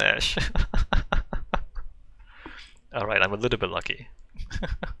 Gromash! Alright, I'm a little bit lucky.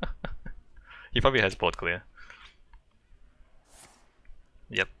 He probably has board clear.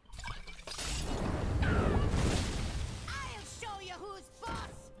 Yep. I'll show you who's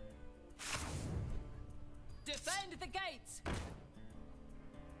boss. Defend the gates.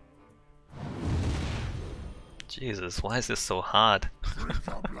 Jesus, why is this so hard? Drink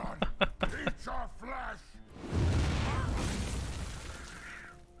your blood. Eat your flesh.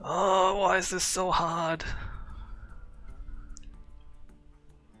 Oh, why is this so hard?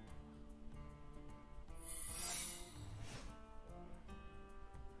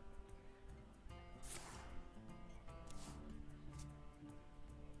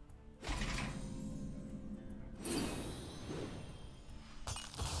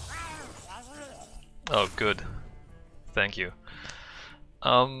 Oh, good. Thank you.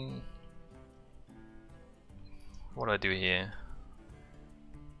 What do I do here?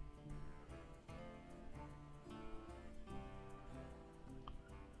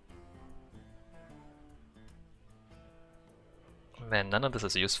 Man, none of this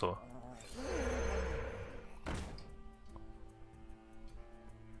is useful.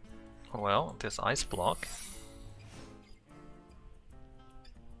 Well, there's ice block.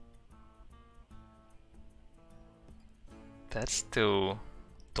 That's still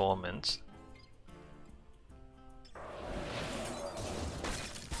dormant.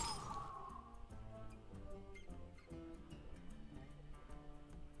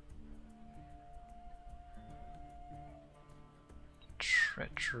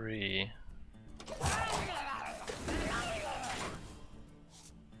 Treachery.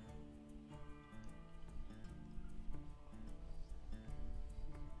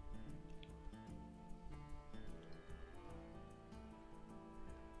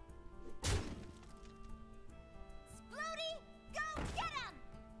 Splody, go get him.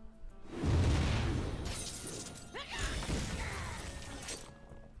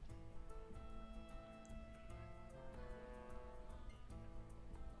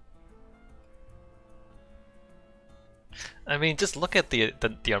 I mean, just look at the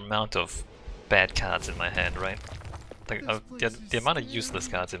amount of bad cards in my hand, right? Like the amount of useless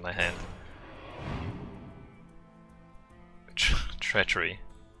cards in my hand. Treachery.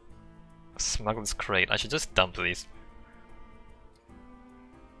 Smuggler's Crate. I should just dump these.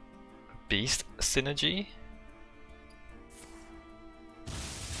 Beast Synergy?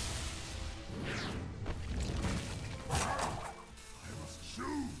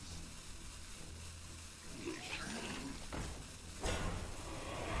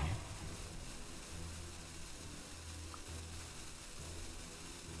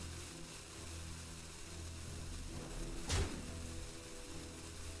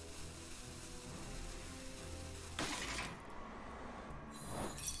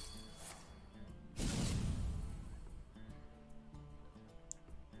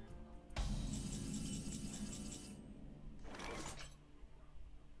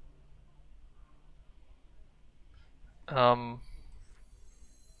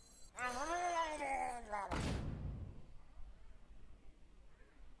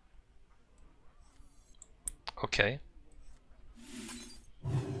 Okay.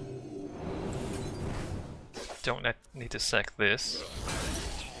 Don't need to sack this.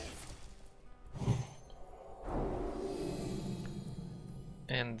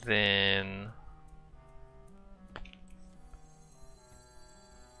 And then...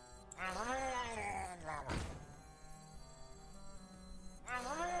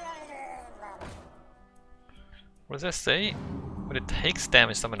 what does that say? When it takes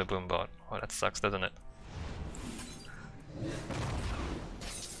damage, summon a Boombot. Oh, that sucks, doesn't it?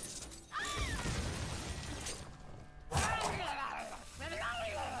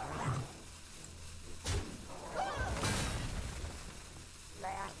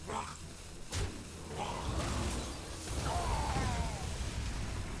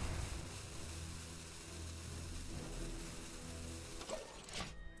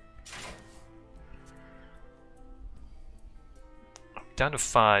 Down to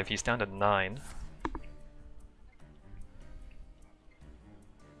 5, he's down to 9.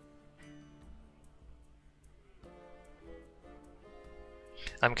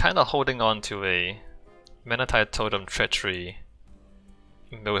 I'm kinda holding on to a Menatite Totem Treachery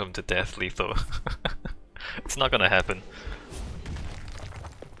mill him to death lethal. It's not gonna happen.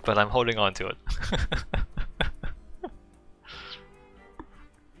 But I'm holding on to it.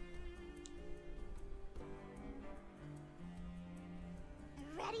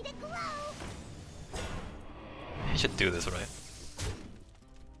 Ready to glow. He should do this, right?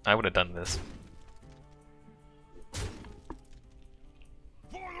 I would have done this.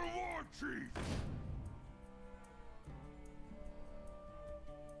 For the war chief!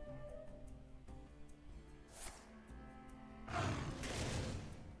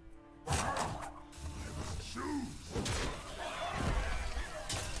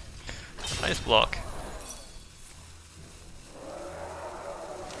 Nice block.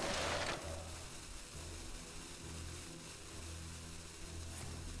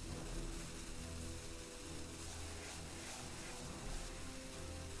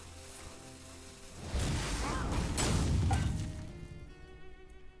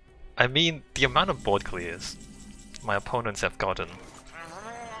 I mean, the amount of board clears my opponents have gotten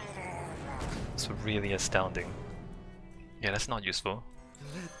is really astounding. Yeah, that's not useful.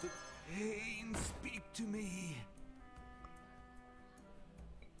 Let the pain speak to me.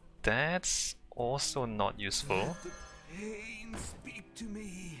 That's also not useful. Let the pain speak to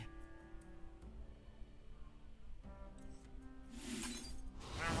me.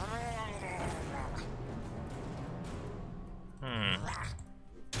 Hmm.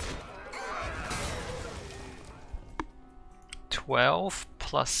 12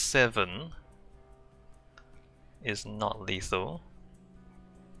 plus 7 is not lethal.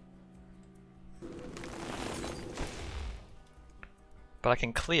 But I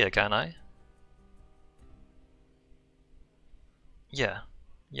can clear, can I? Yeah.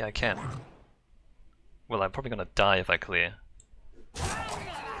 Yeah, I can. Well, I'm probably gonna die if I clear. Oh,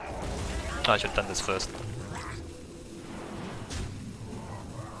 I should have done this first.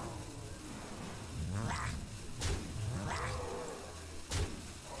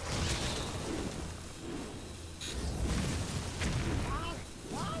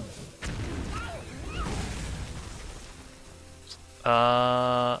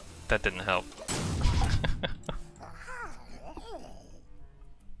 That didn't help.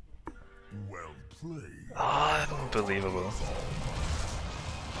 Well played. Unbelievable.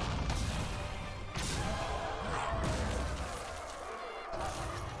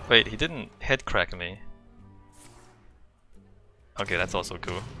 Wait, he didn't head crack me. Okay, that's also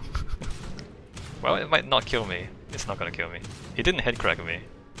cool. Well, it might not kill me. It's not gonna kill me. He didn't head crack me.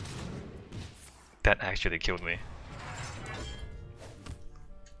 That actually killed me.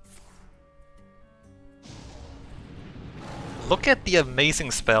 Look at the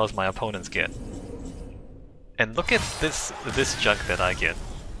amazing spells my opponents get. And look at this junk that I get.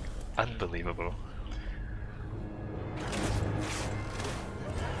 Unbelievable.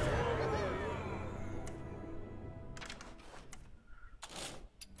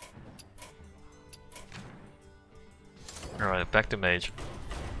 Alright, back to mage.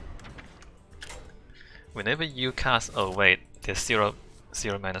 Whenever you cast... oh wait, there's zero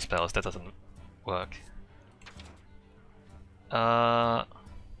mana spells, that doesn't work. I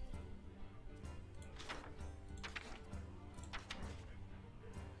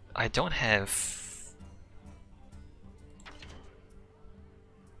don't have...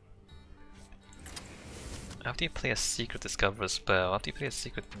 after you play a secret, discover a spell. After you play a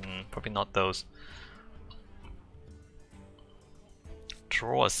secret... probably not those.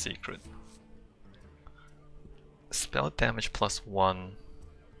 Draw a secret. Spell damage +1.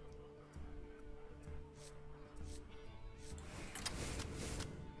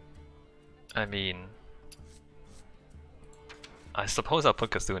 I mean... I suppose I'll put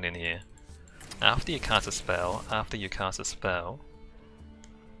Cthulhu in here. After you cast a spell,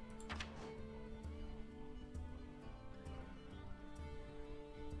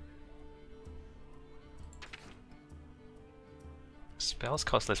 spells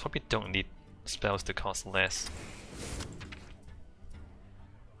cost less. Probably don't need spells to cost less.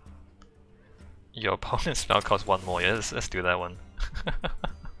 Your opponent's spell costs 1 more. Yeah, let's do that one.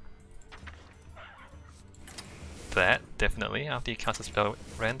 That, definitely. After you cast a spell,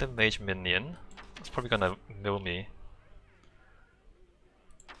 random mage minion. It's probably gonna mill me.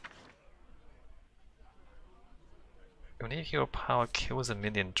 When your hero power kills a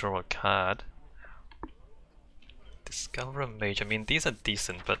minion, draw a card. Discover a mage. I mean, these are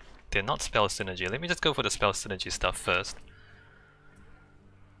decent, but they're not spell synergy. Let me just go for the spell synergy stuff first.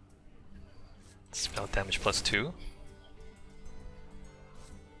 Spell damage +2.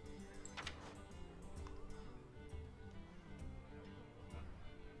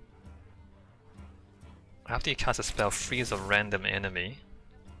 After you cast a spell, freeze a random enemy.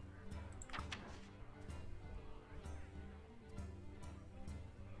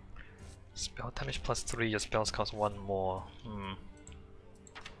 Spell damage +3, your spells cost 1 more.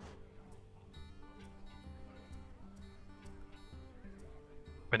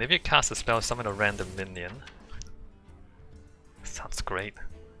 Whenever you cast a spell, summon a random minion. Sounds great.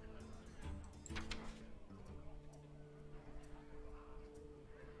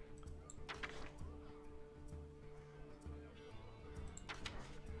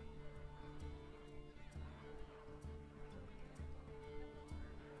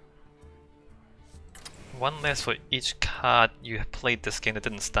 One less for each card you have played this game that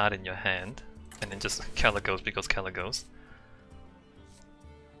didn't start in your hand, and then just Caligos because Caligos.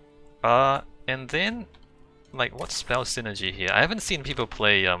 And then, like, what spell synergy here? I haven't seen people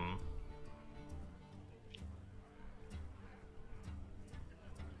play,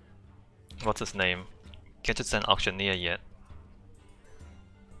 what's his name? Gadgets and Auctioneer yet.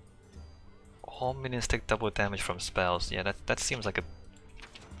 All minions take double damage from spells. Yeah, that seems like a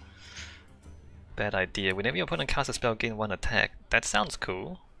bad idea. Whenever your opponent casts a spell, gain 1 attack. That sounds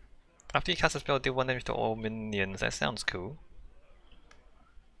cool. After you cast a spell, deal 1 damage to all minions. That sounds cool.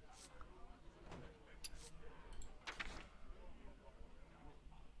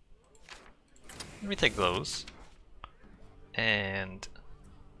 Let me take those. And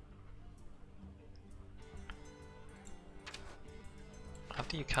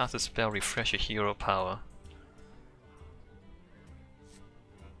after you cast a spell, refresh your hero power.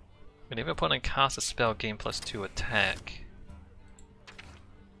 Whenever your opponent casts a spell, gain +2 attack.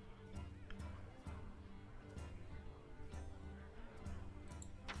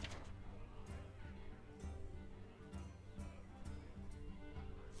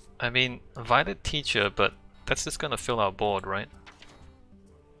 I mean, Violet Teacher, but that's just gonna fill our board, right?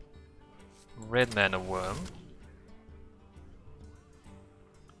 Red Mana Worm.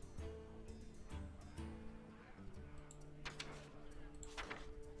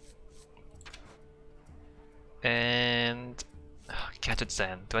 And Gadget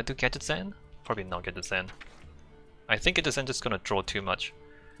Zan. Do I do Gadget Zan? Probably not Gadget Zan. I think Gadget Zan just gonna draw too much.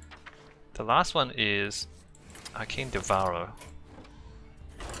 The last one is Arcane Devourer.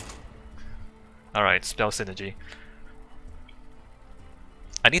 Alright, spell synergy.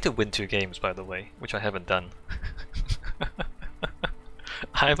 I need to win 2 games, by the way, which I haven't done.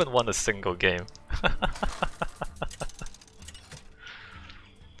 I haven't won a single game.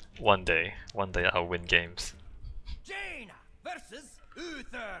 One day I'll win games.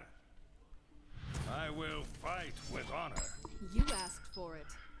 Surrender! I will fight with honor. You asked for it.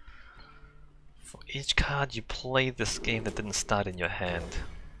 For each card you play this game that didn't start in your hand.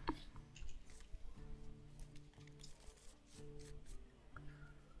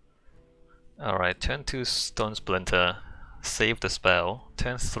 Alright, turn 2 Stone Splinter, save the spell.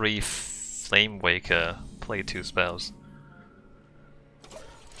 Turn 3 Flame Waker, play 2 spells.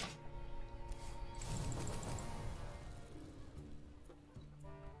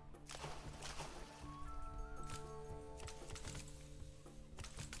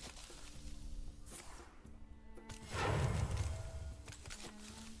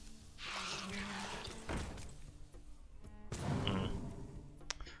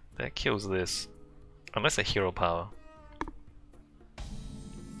 That kills this. Unless a hero power.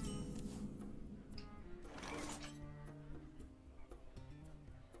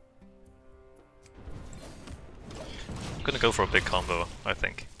 I'm gonna go for a big combo, I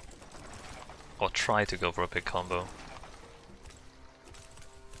think. Or try to go for a big combo.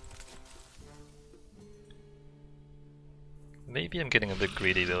 Maybe I'm getting a bit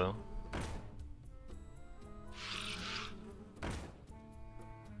greedy though.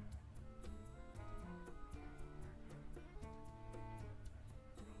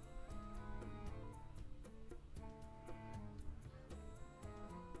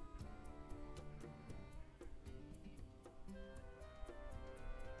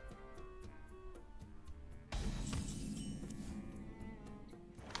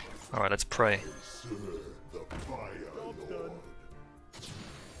 Alright, let's pray.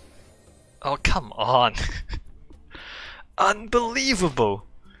 Oh, come on! Unbelievable!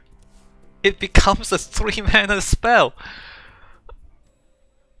 It becomes a 3-mana spell!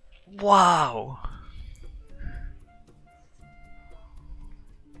 Wow!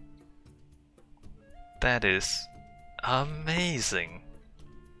 That is amazing!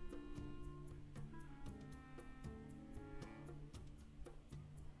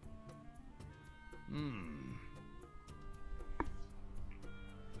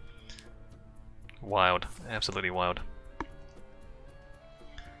 Wild, absolutely wild.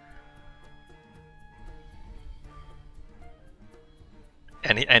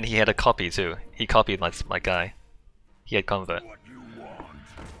 And he had a copy too. He copied my guy. He had convert. What you want?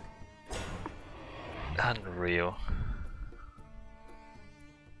 Unreal.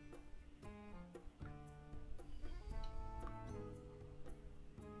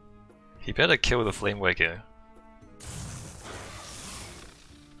 He better kill the Flame Waker.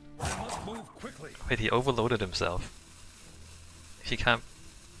 I must move quickly. Wait, he overloaded himself. He can't...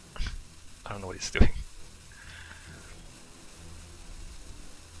 I don't know what he's doing.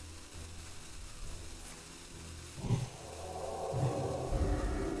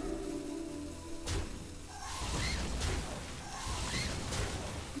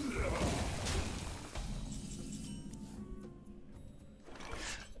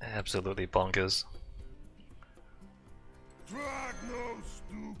 Absolutely bonkers. Dragno,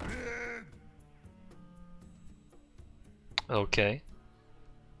 stupid! Okay.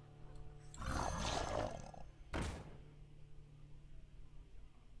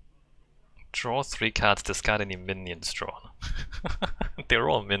 Draw 3 cards, discard any minions drawn. They're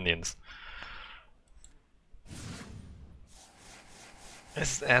all minions.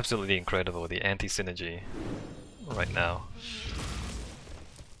 This is absolutely incredible, the anti-synergy right now.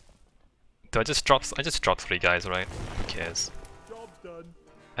 Do I just drop 3 guys, right? Who cares? Job's done.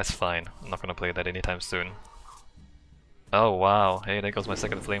 That's fine. I'm not gonna play that anytime soon. Oh wow, hey, there goes my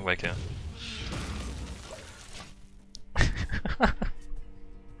second Flame Waker.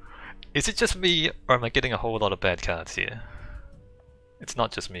 Is it just me, or am I getting a whole lot of bad cards here? It's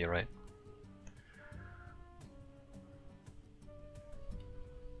not just me, right?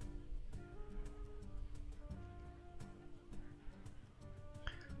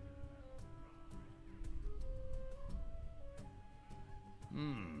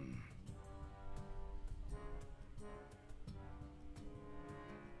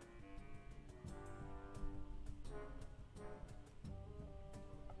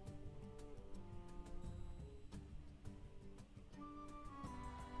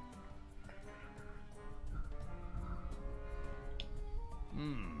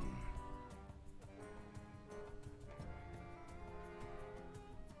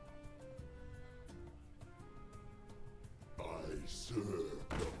 Serve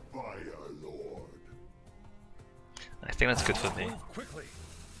the Fire Lord. I think that's good for me. Move quickly.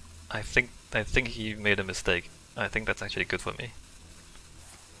 I think he made a mistake. I think that's actually good for me.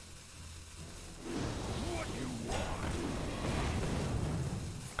 What you want?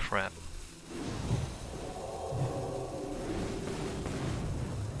 Crap.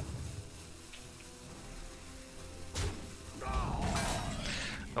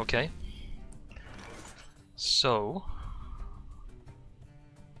 Okay. So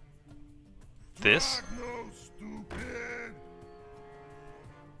this No, stupid.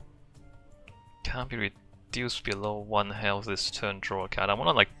 can't be reduced below 1 health this turn, draw a card. I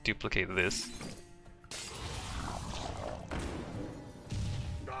wanna like duplicate this.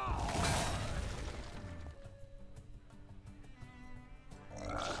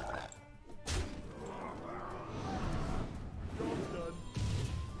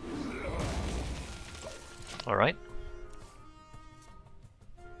 Alright.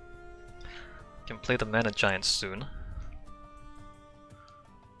 Can play the Mana Giant soon.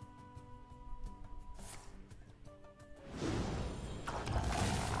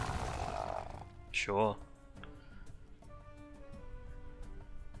 Sure.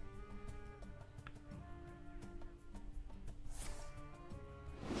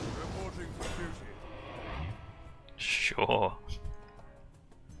 Reporting for duty. Sure.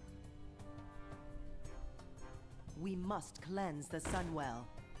 We must cleanse the Sunwell.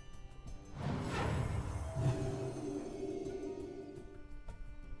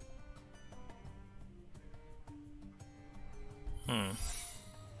 Hmm.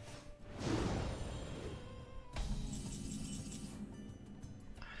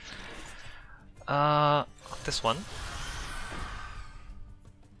 This one.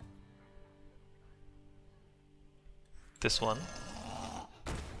 This one.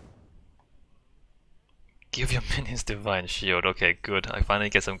 Give your minions Divine Shield. Okay, good. I finally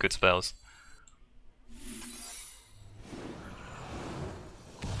get some good spells.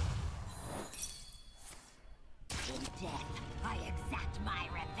 In death, I exact my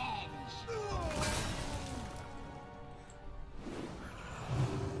revenge.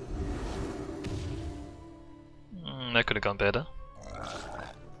 That could have gone better.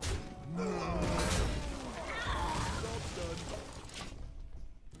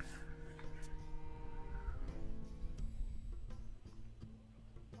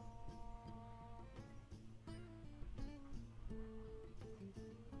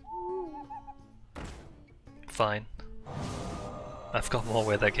 Fine. I've got more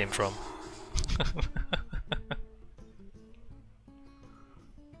where that came from.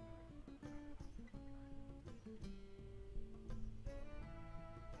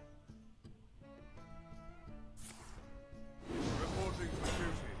 Reporting for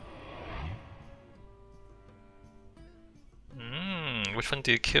duty. Which one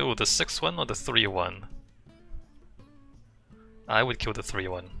do you kill? The 6-1 or the 3-1? I would kill the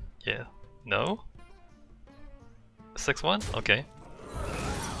 3-1. Yeah. No? 6-1? Okay.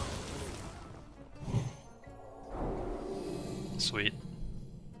 Sweet.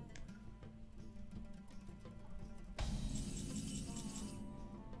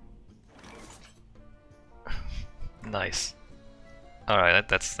 Nice. Alright,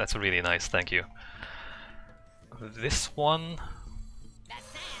 that's really nice, thank you. This one, The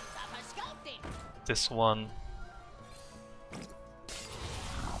sands of her sculpting. this one.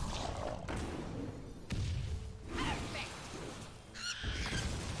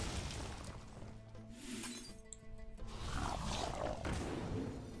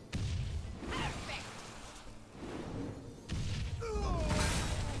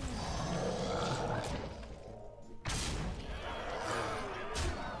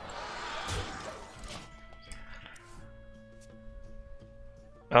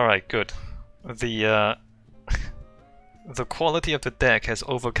 Alright, good. The the quality of the deck has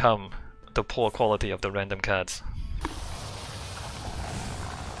overcome the poor quality of the random cards.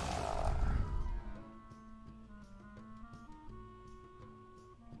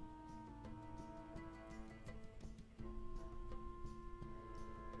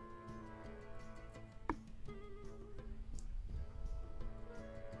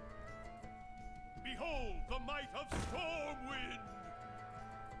 Behold the might of Stormwind.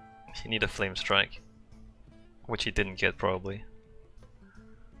 He need a Flame Strike, which he didn't get probably.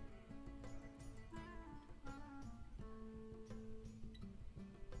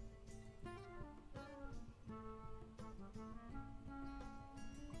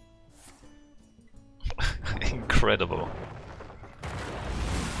 Incredible.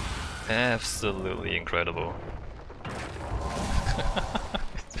 Absolutely incredible.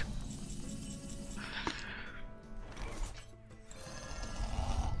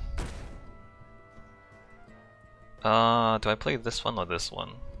 Do I play this one or this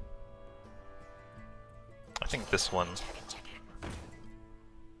one? I think this one.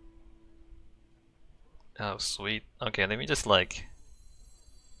 Oh, sweet. Okay, let me just like...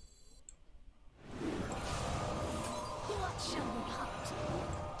 What shall we hunt?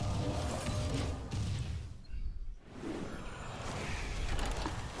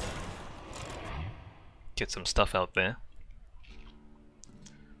 get some stuff out there.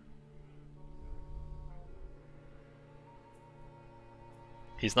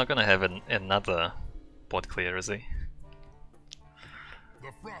 He's not gonna have another board clear, is he?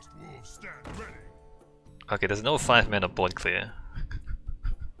 The frost wolves stand ready. Okay, there's no 5-mana board clear.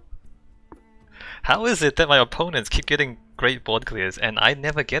 How is it that my opponents keep getting great board clears and I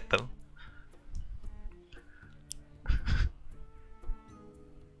never get them?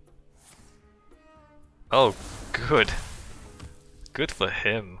 Oh, good. Good for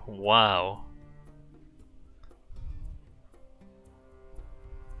him. Wow.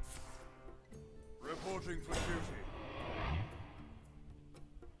 Reporting for duty.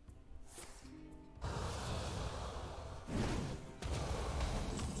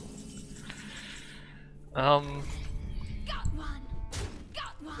 Got one.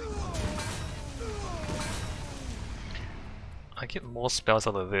 Got one. I get more spells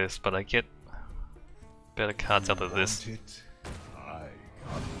out of this, but I get better cards out of this.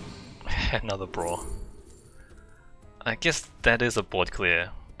 Another brawl. I guess that is a board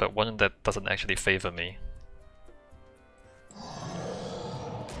clear, but one that doesn't actually favor me.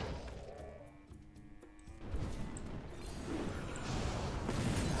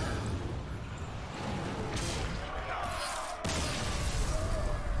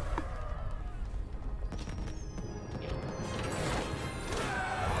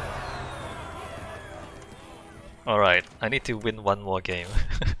 Alright, I need to win one more game.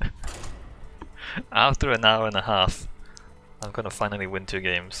 After an hour and a half, I'm gonna finally win 2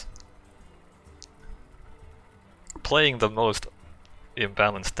 games. Playing the most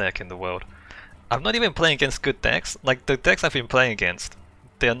imbalanced deck in the world. I'm not even playing against good decks. Like, the decks I've been playing against,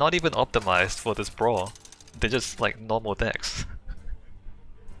 they're not even optimized for this brawl. They're just like normal decks.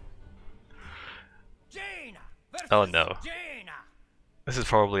 Jaina Oh versus no. Jaina. This is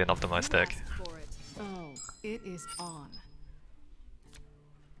probably an optimized You deck. asked for it. Oh, it is on.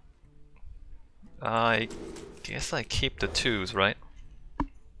 I guess I keep the 2s, right?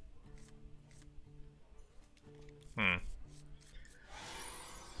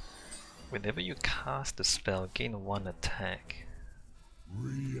 Whenever you cast a spell, gain 1 attack.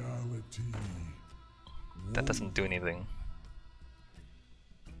 Reality. That doesn't do anything.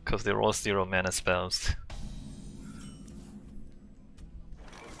 Because they're all 0 mana spells.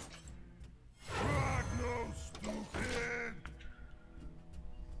 Ragno, stupid.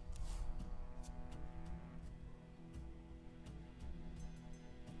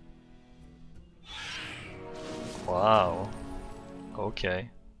 Wow. Okay.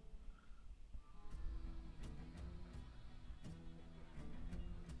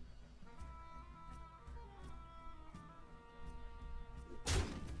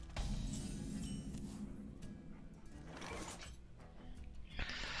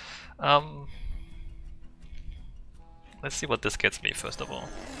 Let's see what this gets me first of all.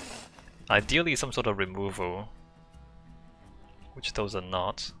 Ideally some sort of removal, which those are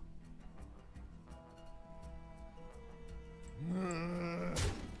not.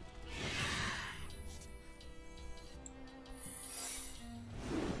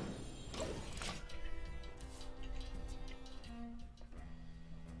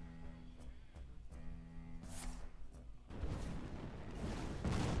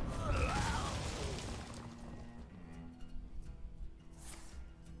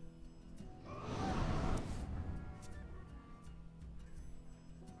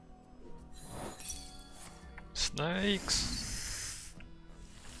 Snakes!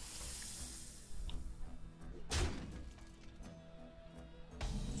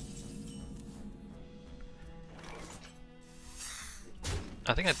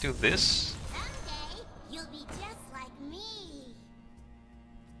 I think I do this. Someday, you'll be just like me.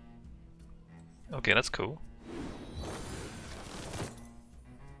 Okay, that's cool.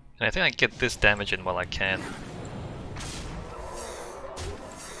 And I think I get this damage in while I can.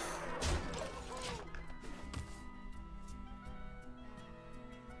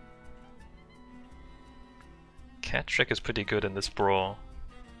 Cat Trick is pretty good in this brawl.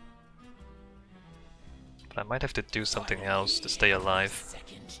 But I might have to do something else to stay alive.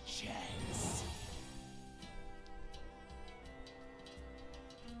 Second chance.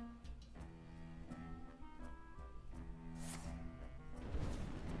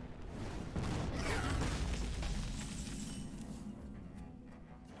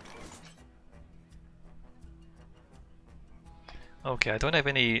 Okay, I don't have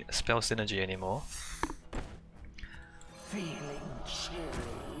any spell synergy anymore. Feeling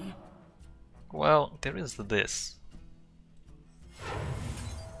chilly. Well, there is this.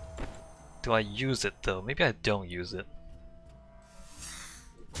 Do I use it though? Maybe I don't use it.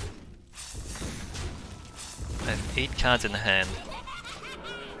 I have 8 cards in hand.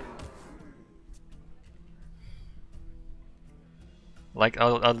 Like,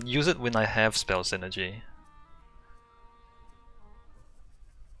 I'll use it when I have spell synergy.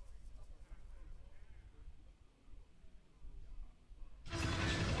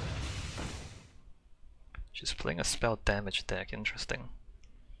 She's playing a spell damage deck, interesting.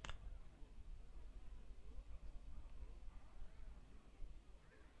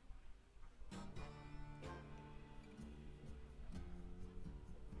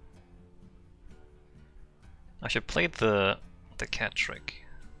 I should play the cat trick.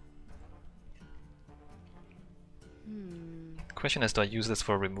 The question is, do I use this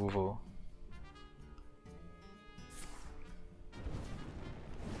for removal?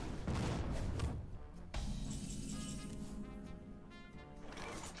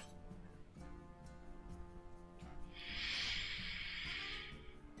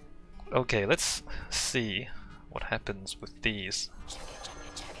 Okay, let's see what happens with these.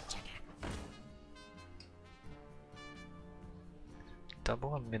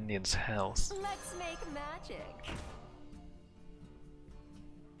 Double a minion's health. Let's make magic.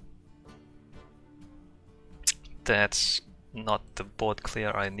 That's not the board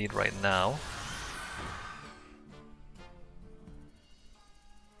clear I need right now.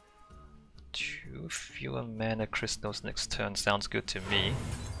 Two fewer mana crystals next turn sounds good to me.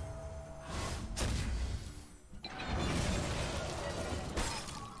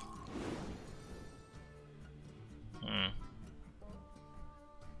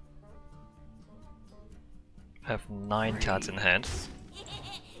 I have 9 cards in hand.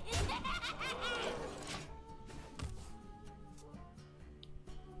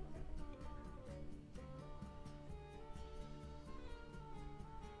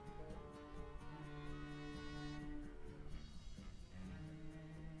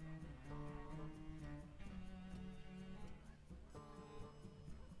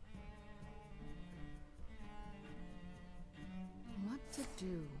 What to do?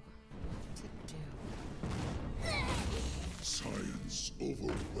 What to do? Science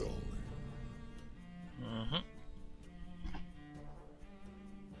overwhelming. Mm-hmm.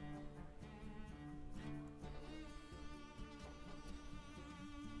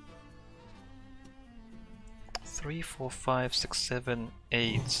 Three, 4, 5, 6, 7,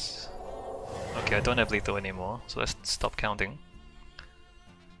 8. Okay, I don't have lethal anymore, so let's stop counting.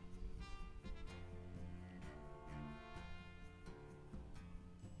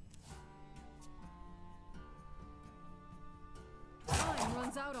 Time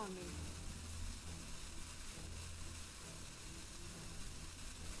runs out on me.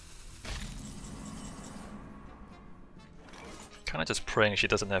 Kinda just praying she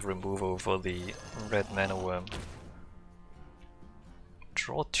doesn't have removal for the red mana worm.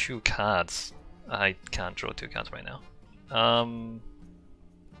 Draw 2 cards. I can't draw 2 cards right now.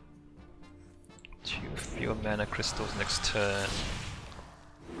 2 fewer mana crystals next turn.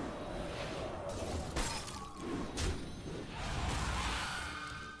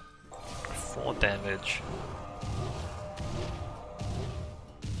 Four damage.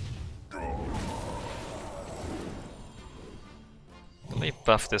 Let me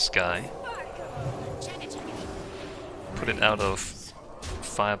buff this guy. Put it out of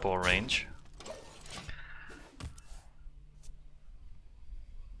fireball range.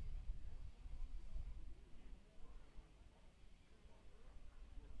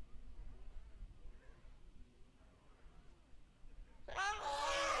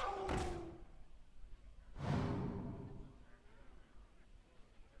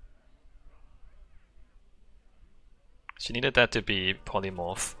 She needed that to be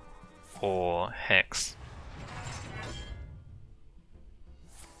polymorph or hex.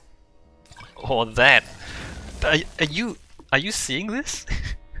 Or that. Are you seeing this?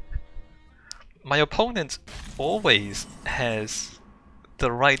 My opponent always has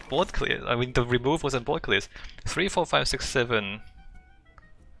the right board clear. I mean, the removals and board clears. 3, 4, 5, 6, 7,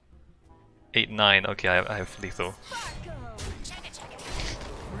 8, 9. Okay, I have lethal. I'm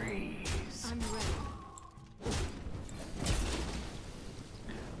ready.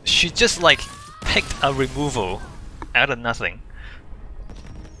 She just like picked a removal out of nothing.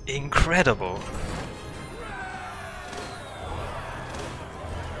 Incredible.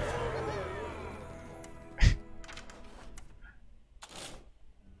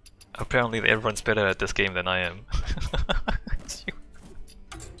 Apparently everyone's better at this game than I am.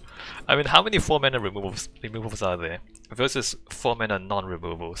 I mean, how many 4 mana removals are there versus 4 mana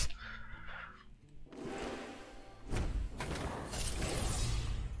non-removals?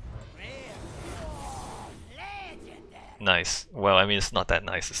 Nice. Well, I mean, it's not that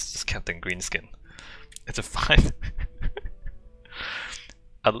nice. It's just Captain Greenskin. It's a 5.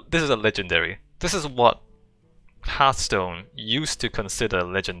 This is a legendary. This is what Hearthstone used to consider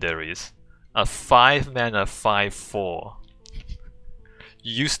legendaries. A 5 mana 5/4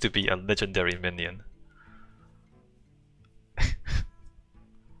 used to be a legendary minion.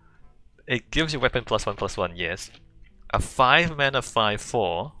 It gives you weapon +1/+1, yes. A 5 mana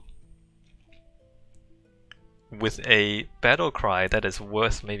 5/4 with a battle cry that is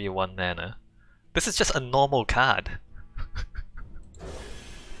worth maybe 1 mana. This is just a normal card.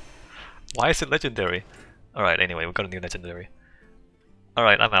 Why is it legendary? Alright, anyway, we got a new legendary.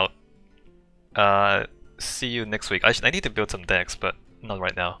 Alright, I'm out. See you next week. I need to build some decks, but not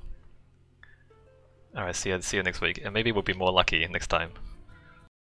right now. Alright, see you next week. And maybe we'll be more lucky next time.